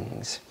jinx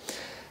things.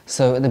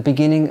 So at the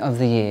beginning of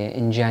the year,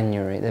 in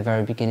January, the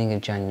very beginning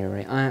of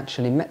January, I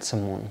actually met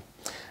someone,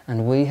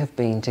 and we have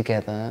been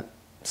together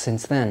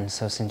since then,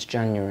 so since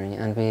January,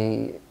 and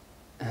we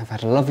have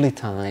had a lovely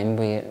time.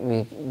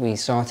 We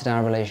started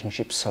our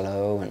relationship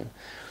slow and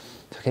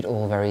took it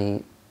all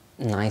very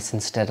nice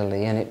and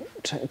steadily, and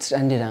it's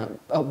ended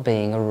up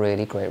being a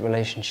really great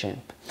relationship.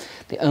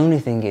 The only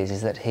thing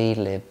is that he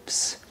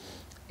lives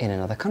in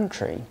another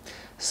country,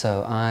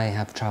 so I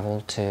have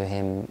travelled to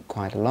him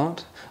quite a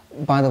lot.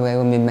 By the way,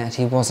 when we met,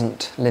 he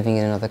wasn't living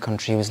in another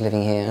country, he was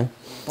living here,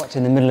 but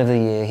in the middle of the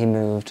year he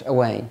moved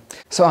away.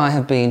 So I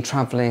have been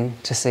travelling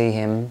to see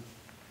him,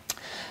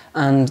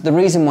 and the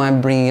reason why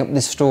I'm bringing up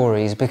this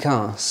story is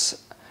because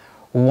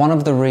one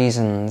of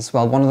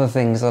the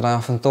things that I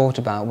often thought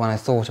about when I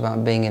thought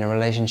about being in a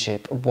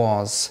relationship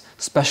was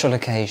special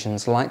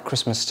occasions like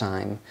Christmas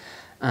time,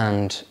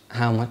 and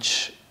how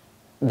much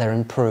they're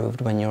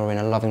improved when you're in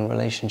a loving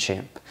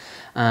relationship.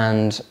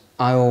 And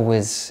I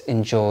always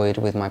enjoyed,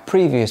 with my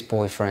previous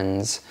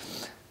boyfriends,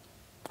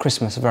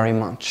 Christmas very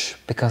much,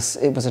 because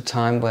it was a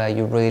time where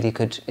you really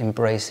could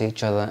embrace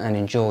each other and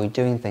enjoy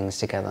doing things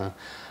together.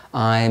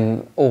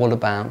 I'm all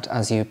about,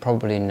 as you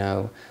probably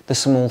know, the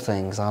small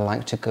things. I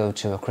like to go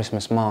to a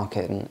Christmas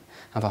market and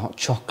have a hot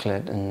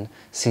chocolate and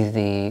see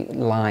the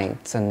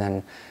lights, and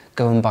then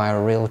go and buy a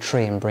real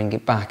tree and bring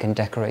it back and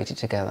decorate it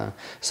together.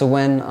 So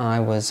when I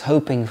was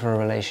hoping for a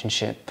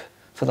relationship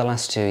for the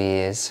last 2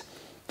 years,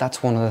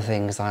 that's one of the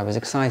things I was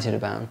excited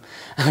about.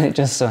 And it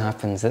just so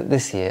happens that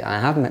this year I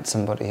have met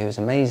somebody who's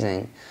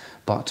amazing,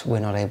 but we're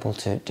not able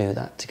to do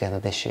that together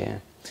this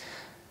year.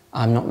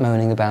 I'm not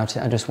moaning about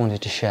it, I just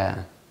wanted to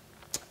share.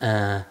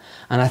 And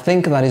I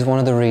think that is one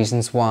of the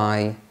reasons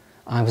why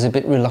I was a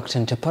bit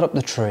reluctant to put up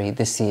the tree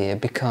this year,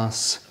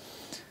 because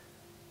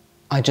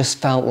I just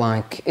felt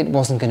like it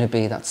wasn't going to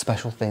be that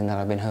special thing that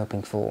I've been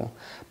hoping for.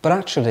 But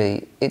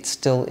actually, it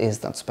still is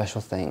that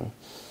special thing.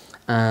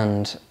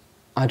 And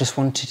I just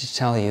wanted to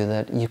tell you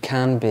that you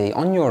can be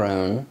on your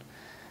own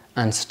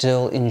and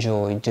still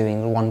enjoy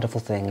doing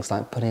wonderful things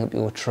like putting up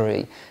your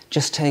tree.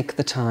 Just take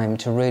the time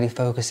to really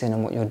focus in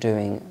on what you're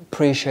doing,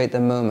 appreciate the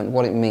moment,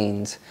 what it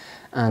means,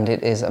 and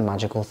it is a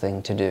magical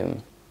thing to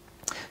do.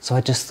 So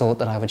I just thought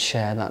that I would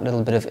share that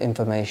little bit of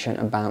information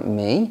about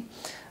me.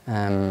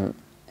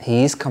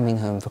 He is coming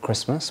home for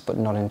Christmas, but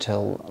not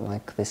until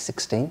like the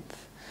 16th.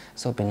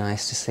 So it'd be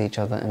nice to see each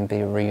other and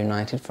be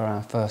reunited for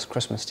our first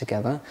Christmas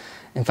together.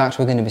 In fact,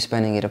 we're going to be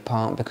spending it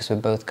apart because we're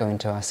both going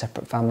to our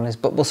separate families,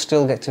 but we'll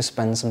still get to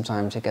spend some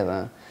time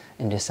together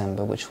in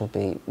December, which will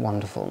be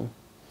wonderful.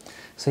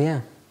 So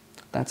yeah,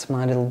 that's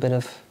my little bit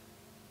of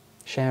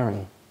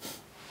sharing.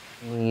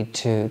 We need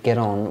to get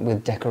on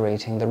with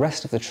decorating the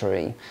rest of the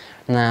tree.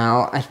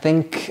 Now, I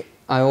think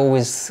I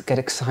always get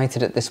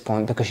excited at this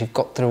point because you've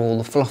got through all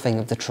the fluffing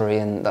of the tree,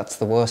 and that's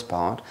the worst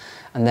part.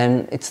 And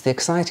then it's the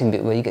exciting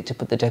bit where you get to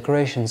put the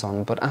decorations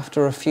on. But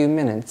after a few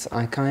minutes,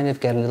 I kind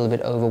of get a little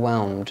bit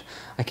overwhelmed.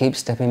 I keep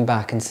stepping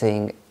back and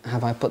seeing,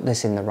 have I put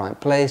this in the right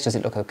place? Does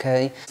it look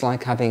okay? It's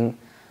like having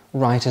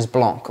writer's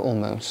block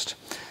almost.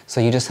 So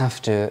you just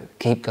have to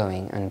keep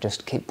going and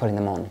just keep putting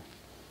them on.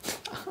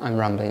 I'm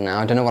rambling now,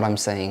 I don't know what I'm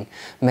saying.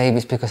 Maybe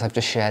it's because I've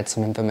just shared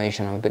some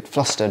information, I'm a bit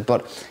flustered,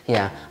 but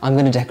yeah, I'm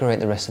going to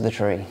decorate the rest of the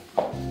tree.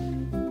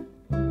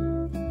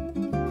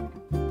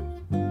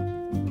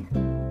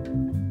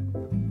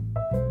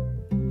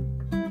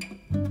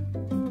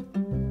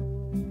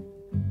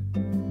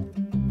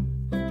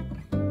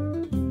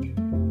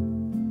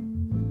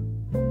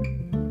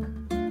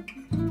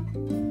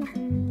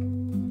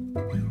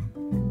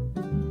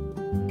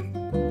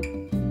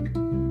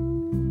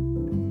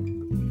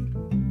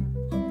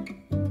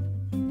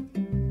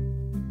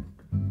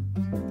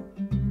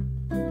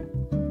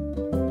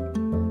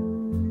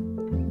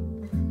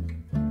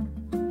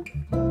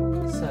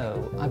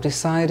 I've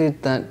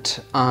decided that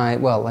I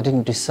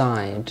didn't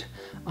decide,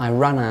 I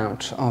ran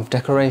out of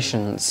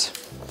decorations.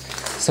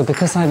 So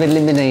because I've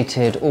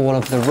eliminated all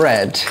of the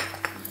red,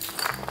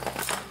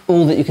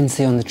 all that you can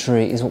see on the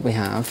tree is what we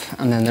have,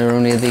 and then there are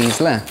only these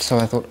left. So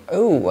I thought,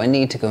 oh, I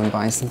need to go and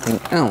buy something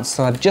else.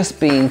 So I've just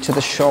been to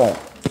the shop,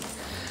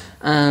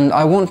 and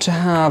I wanted to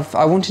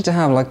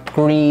have like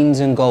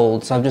greens and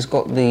golds. So I've just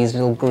got these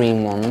little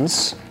green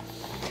ones,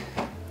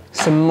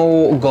 some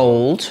more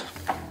gold,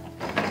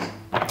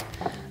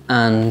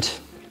 and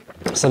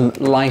some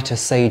lighter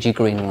sagey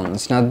green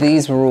ones. Now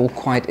these were all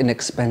quite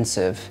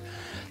inexpensive,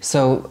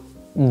 so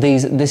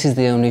this is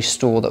the only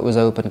store that was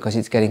open because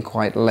it's getting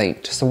quite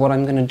late. So what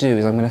I'm going to do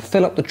is I'm going to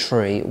fill up the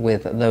tree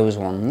with those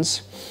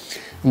ones,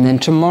 and then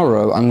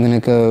tomorrow I'm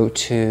going to go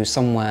to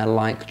somewhere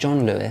like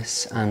John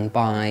Lewis and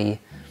buy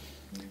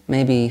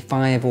maybe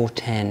 5 or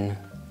 10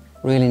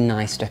 really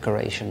nice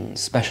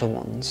decorations, special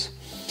ones.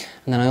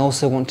 And then I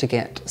also want to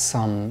get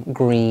some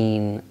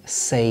green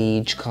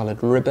sage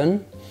coloured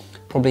ribbon,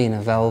 probably in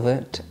a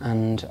velvet,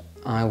 and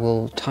I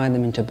will tie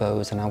them into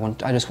bows, and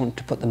I just want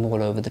to put them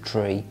all over the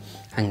tree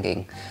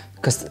hanging,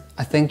 because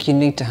I think you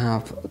need to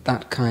have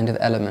that kind of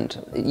element.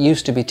 It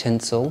used to be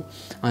tinsel.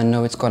 I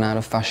know it's gone out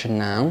of fashion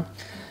now.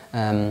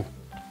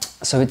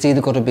 So it's either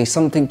got to be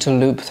something to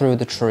loop through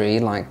the tree,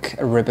 like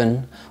a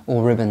ribbon,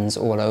 or ribbons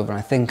all over.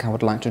 I think I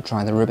would like to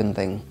try the ribbon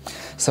thing.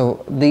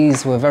 So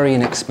these were very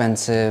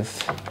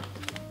inexpensive.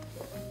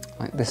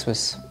 Like this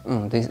was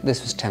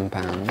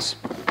 £10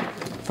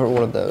 for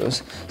all of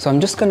those. So I'm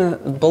just going to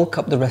bulk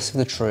up the rest of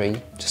the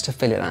tree just to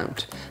fill it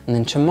out. And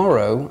then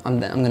tomorrow I'm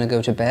going to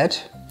go to bed,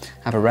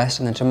 have a rest,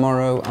 and then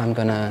tomorrow I'm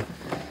going to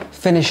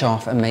finish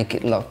off and make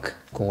it look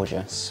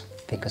gorgeous.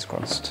 Fingers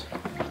crossed.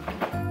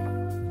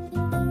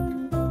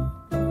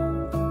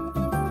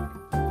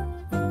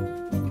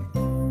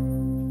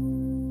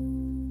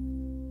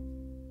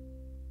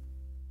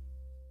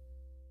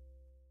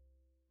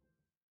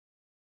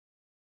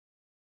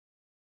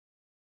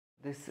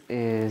 This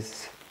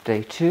is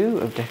day 2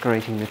 of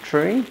decorating the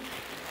tree.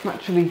 I'm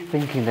actually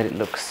thinking that it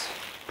looks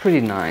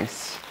pretty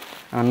nice.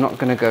 I'm not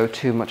going to go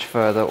too much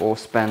further or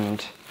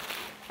spend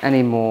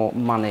any more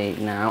money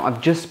now.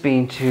 I've just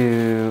been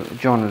to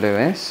John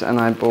Lewis and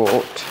I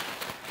bought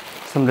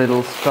some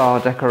little star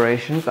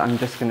decorations that I'm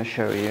just going to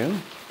show you.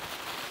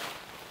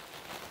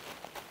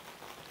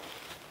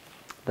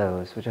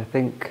 Those, which I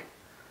think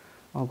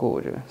are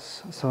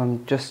gorgeous. So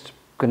I'm just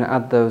going to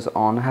add those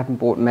on. I haven't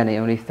bought many,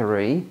 only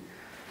 3.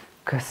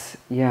 Because,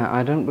 yeah,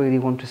 I don't really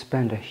want to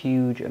spend a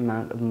huge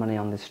amount of money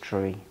on this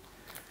tree.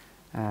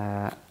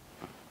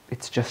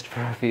 It's just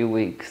for a few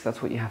weeks,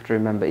 that's what you have to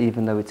remember,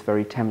 even though it's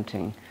very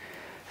tempting.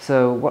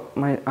 So what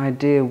my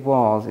idea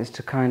was, is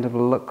to kind of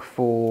look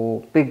for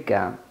big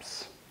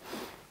gaps.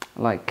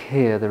 Like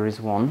here there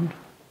is one,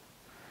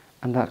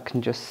 and that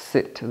can just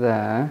sit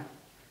there,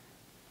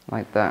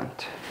 like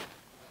that,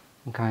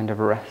 and kind of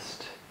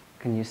rest.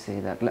 Can you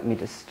see that? Let me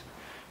just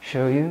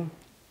show you.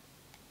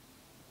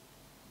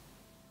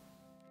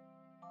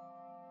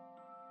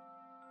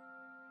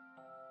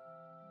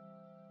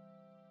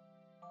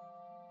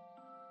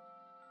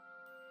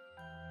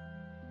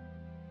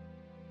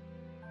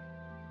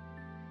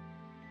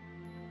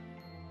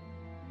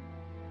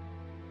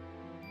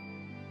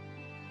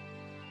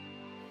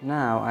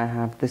 Now I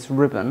have this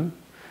ribbon,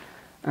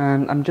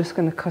 and I'm just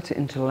going to cut it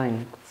into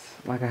lengths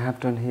like I have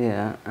done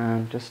here,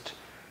 and just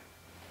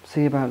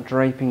see about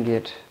draping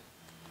it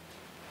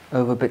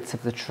over bits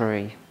of the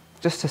tree,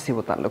 just to see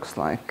what that looks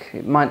like.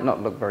 It might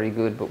not look very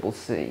good, but we'll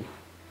see.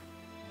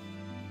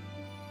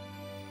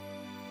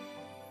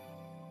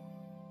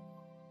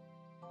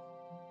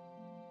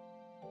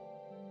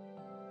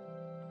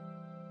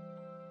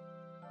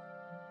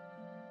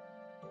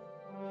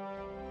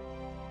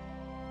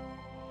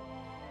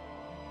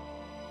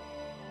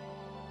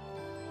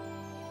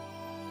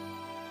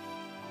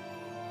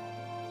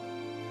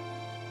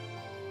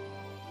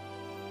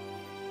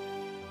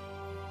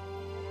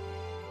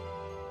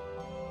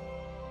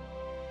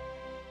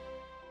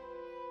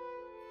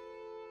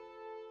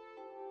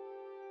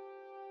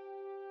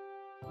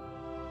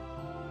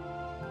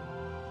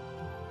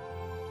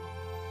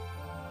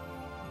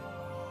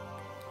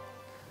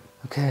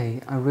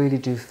 Okay, I really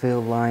do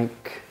feel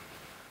like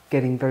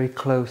getting very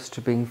close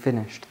to being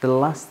finished. The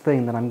last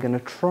thing that I'm going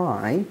to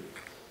try,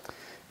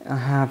 I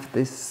have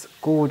this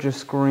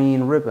gorgeous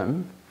green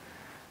ribbon,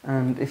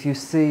 and if you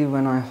see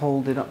when I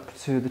hold it up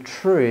to the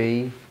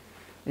tree,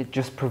 it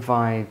just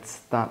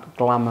provides that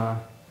glamour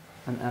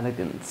and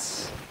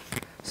elegance.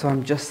 So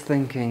I'm just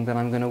thinking that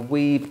I'm going to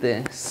weave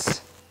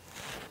this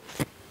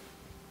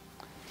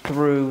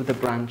through the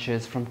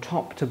branches from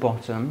top to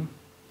bottom.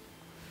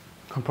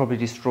 I'll probably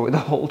destroy the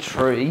whole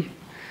tree,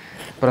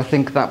 but I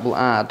think that will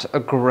add a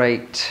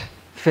great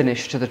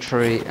finish to the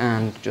tree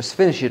and just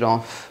finish it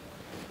off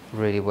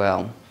really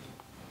well.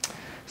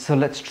 So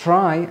let's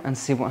try and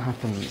see what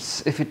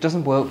happens. If it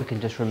doesn't work, we can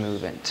just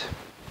remove it.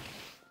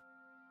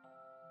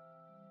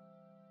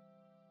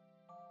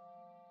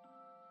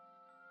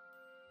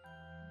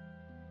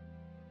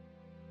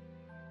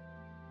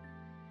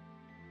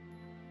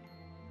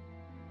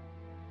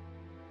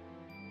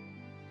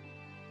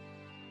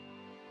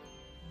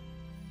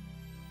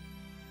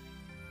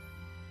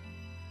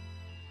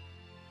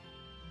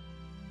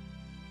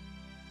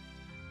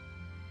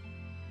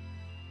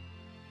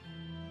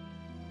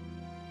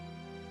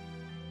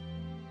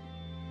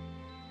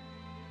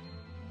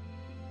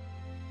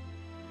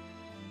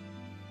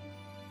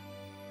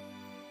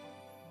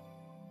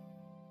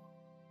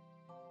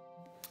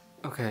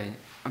 Okay,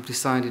 I've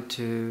decided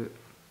to,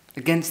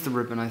 against the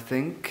ribbon I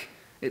think.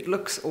 It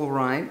looks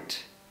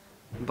alright,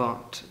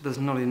 but there's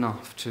not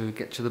enough to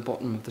get to the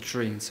bottom of the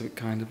tree, so it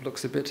kind of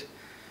looks a bit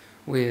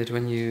weird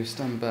when you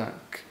stand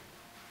back.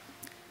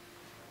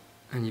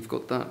 And you've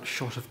got that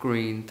shot of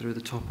green through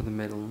the top of the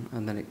middle,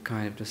 and then it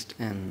kind of just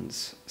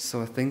ends.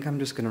 So I think I'm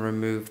just going to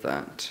remove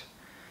that.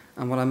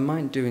 And what I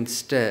might do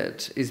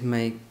instead is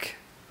make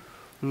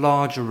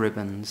larger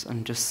ribbons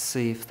and just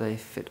see if they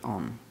fit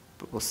on.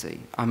 but we'll see.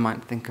 I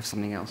might think of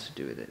something else to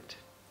do with it.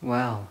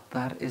 Well,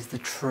 that is the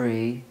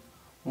tree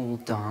all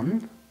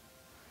done.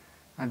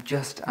 I've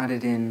just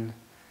added in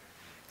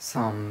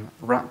some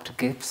wrapped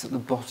gifts at the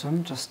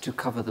bottom just to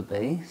cover the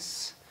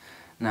base.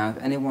 Now,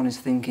 if anyone is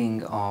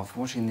thinking of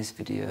watching this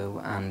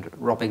video and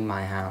robbing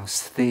my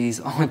house, these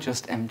are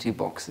just empty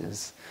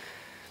boxes.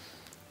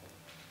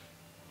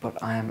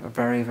 But I am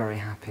very, very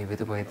happy with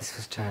the way this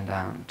has turned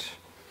out.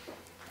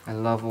 I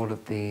love all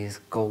of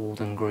these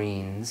gold and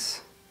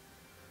greens.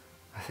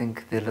 I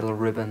think the little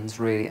ribbons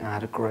really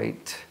add a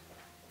great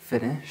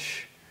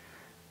finish.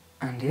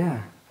 And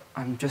yeah,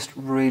 I'm just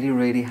really,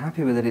 really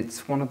happy with it.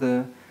 It's one of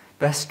the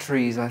best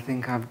trees I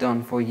think I've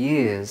done for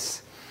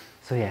years.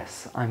 So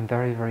yes, I'm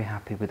very, very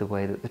happy with the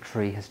way that the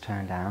tree has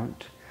turned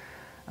out.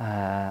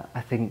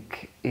 I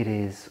think it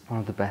is one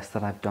of the best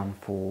that I've done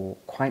for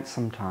quite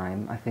some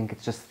time. I think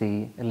it's just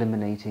the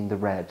eliminating the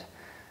red.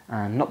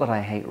 And not that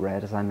I hate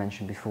red, as I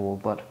mentioned before,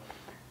 but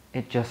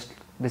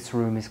this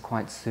room is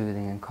quite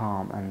soothing and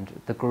calm,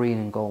 and the green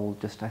and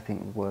gold just, I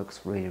think,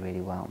 works really,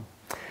 really well.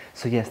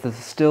 So yes, there's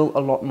still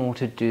a lot more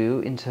to do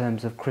in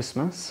terms of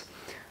Christmas.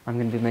 I'm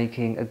going to be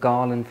making a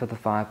garland for the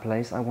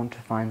fireplace. I want to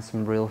find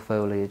some real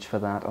foliage for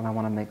that, and I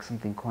want to make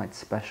something quite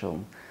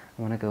special.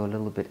 I want to go a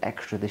little bit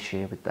extra this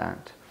year with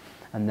that.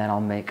 And then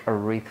I'll make a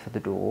wreath for the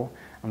door,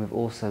 and we've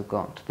also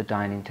got the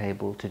dining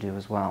table to do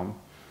as well.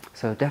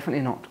 So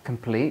definitely not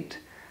complete,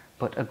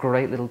 but a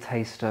great little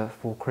taster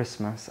for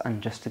Christmas,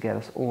 and just to get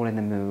us all in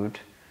the mood,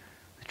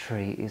 the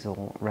tree is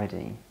all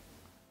ready.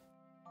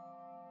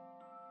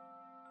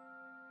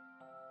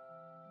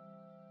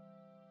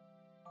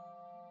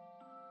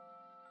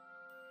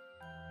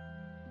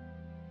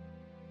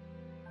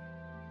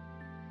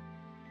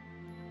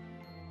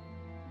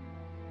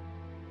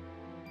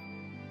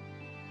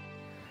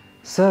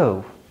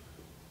 So,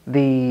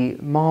 the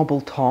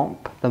marble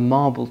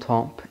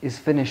top is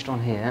finished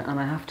on here, and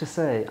I have to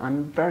say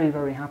I'm very,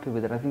 very happy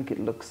with it. I think it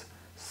looks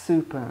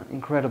super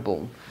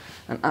incredible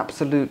and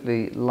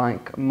absolutely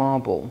like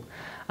marble.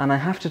 And I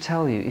have to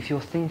tell you, if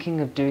you're thinking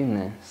of doing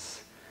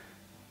this,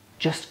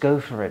 just go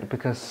for it,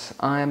 because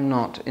I am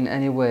not in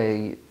any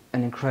way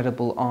an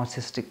incredible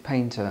artistic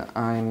painter.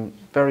 I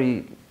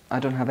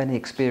don't have any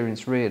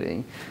experience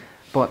really,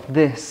 but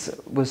this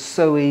was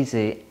so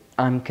easy.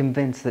 I'm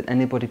convinced that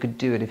anybody could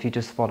do it if you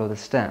just follow the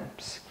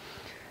steps.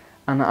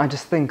 And I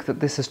just think that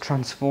this has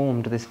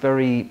transformed this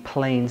very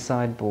plain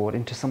sideboard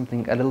into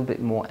something a little bit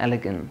more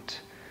elegant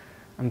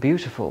and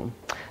beautiful.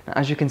 Now,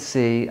 as you can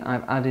see,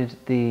 I've added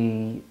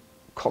the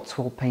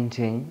Cotswold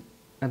painting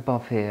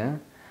above here,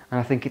 and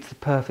I think it's the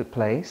perfect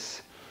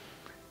place.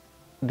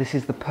 This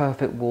is the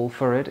perfect wall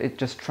for it. It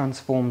just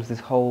transforms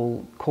this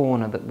whole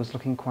corner that was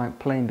looking quite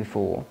plain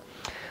before.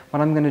 What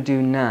I'm going to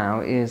do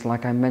now is,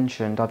 like I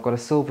mentioned, I've got a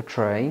silver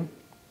tray.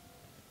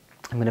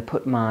 I'm going to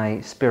put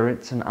my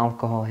spirits and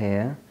alcohol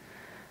here,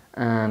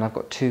 and I've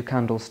got 2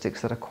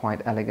 candlesticks that are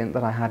quite elegant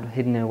that I had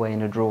hidden away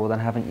in a drawer that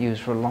I haven't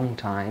used for a long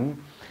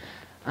time.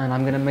 And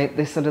I'm going to make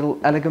this a little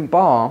elegant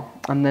bar,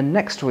 and then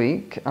next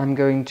week I'm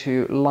going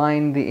to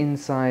line the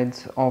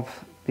insides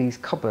of these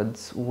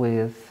cupboards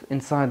with,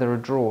 inside there are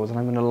drawers, and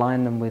I'm going to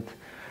line them with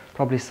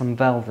probably some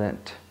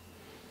velvet,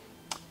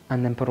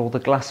 and then put all the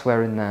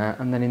glassware in there,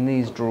 and then in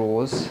these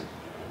drawers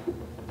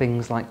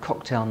things like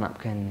cocktail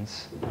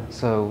napkins.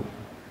 So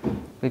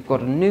we've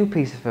got a new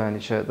piece of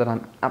furniture that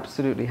I'm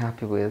absolutely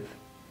happy with.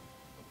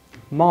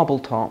 Marble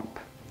top,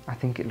 I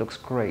think it looks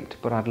great,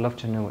 but I'd love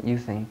to know what you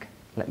think.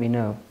 Let me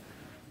know.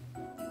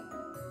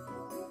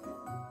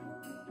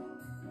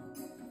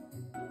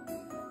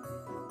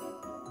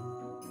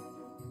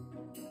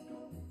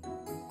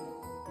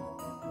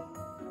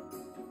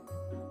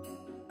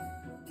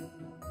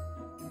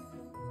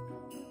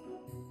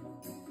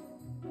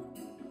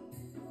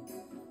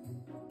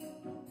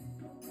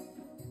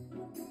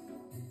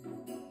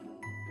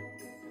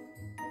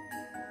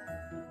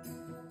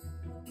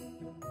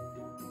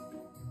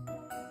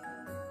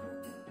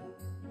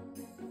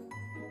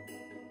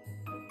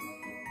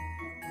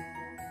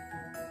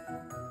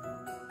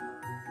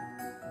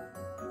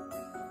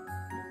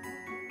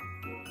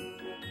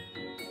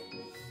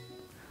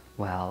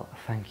 Well,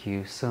 thank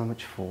you so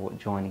much for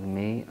joining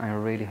me. I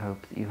really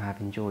hope that you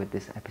have enjoyed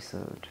this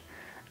episode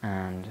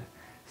and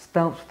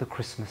felt the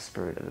Christmas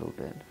spirit a little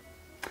bit.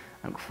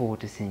 I look forward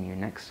to seeing you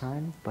next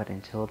time, but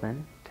until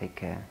then, take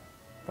care.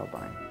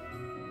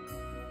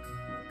 Bye-bye.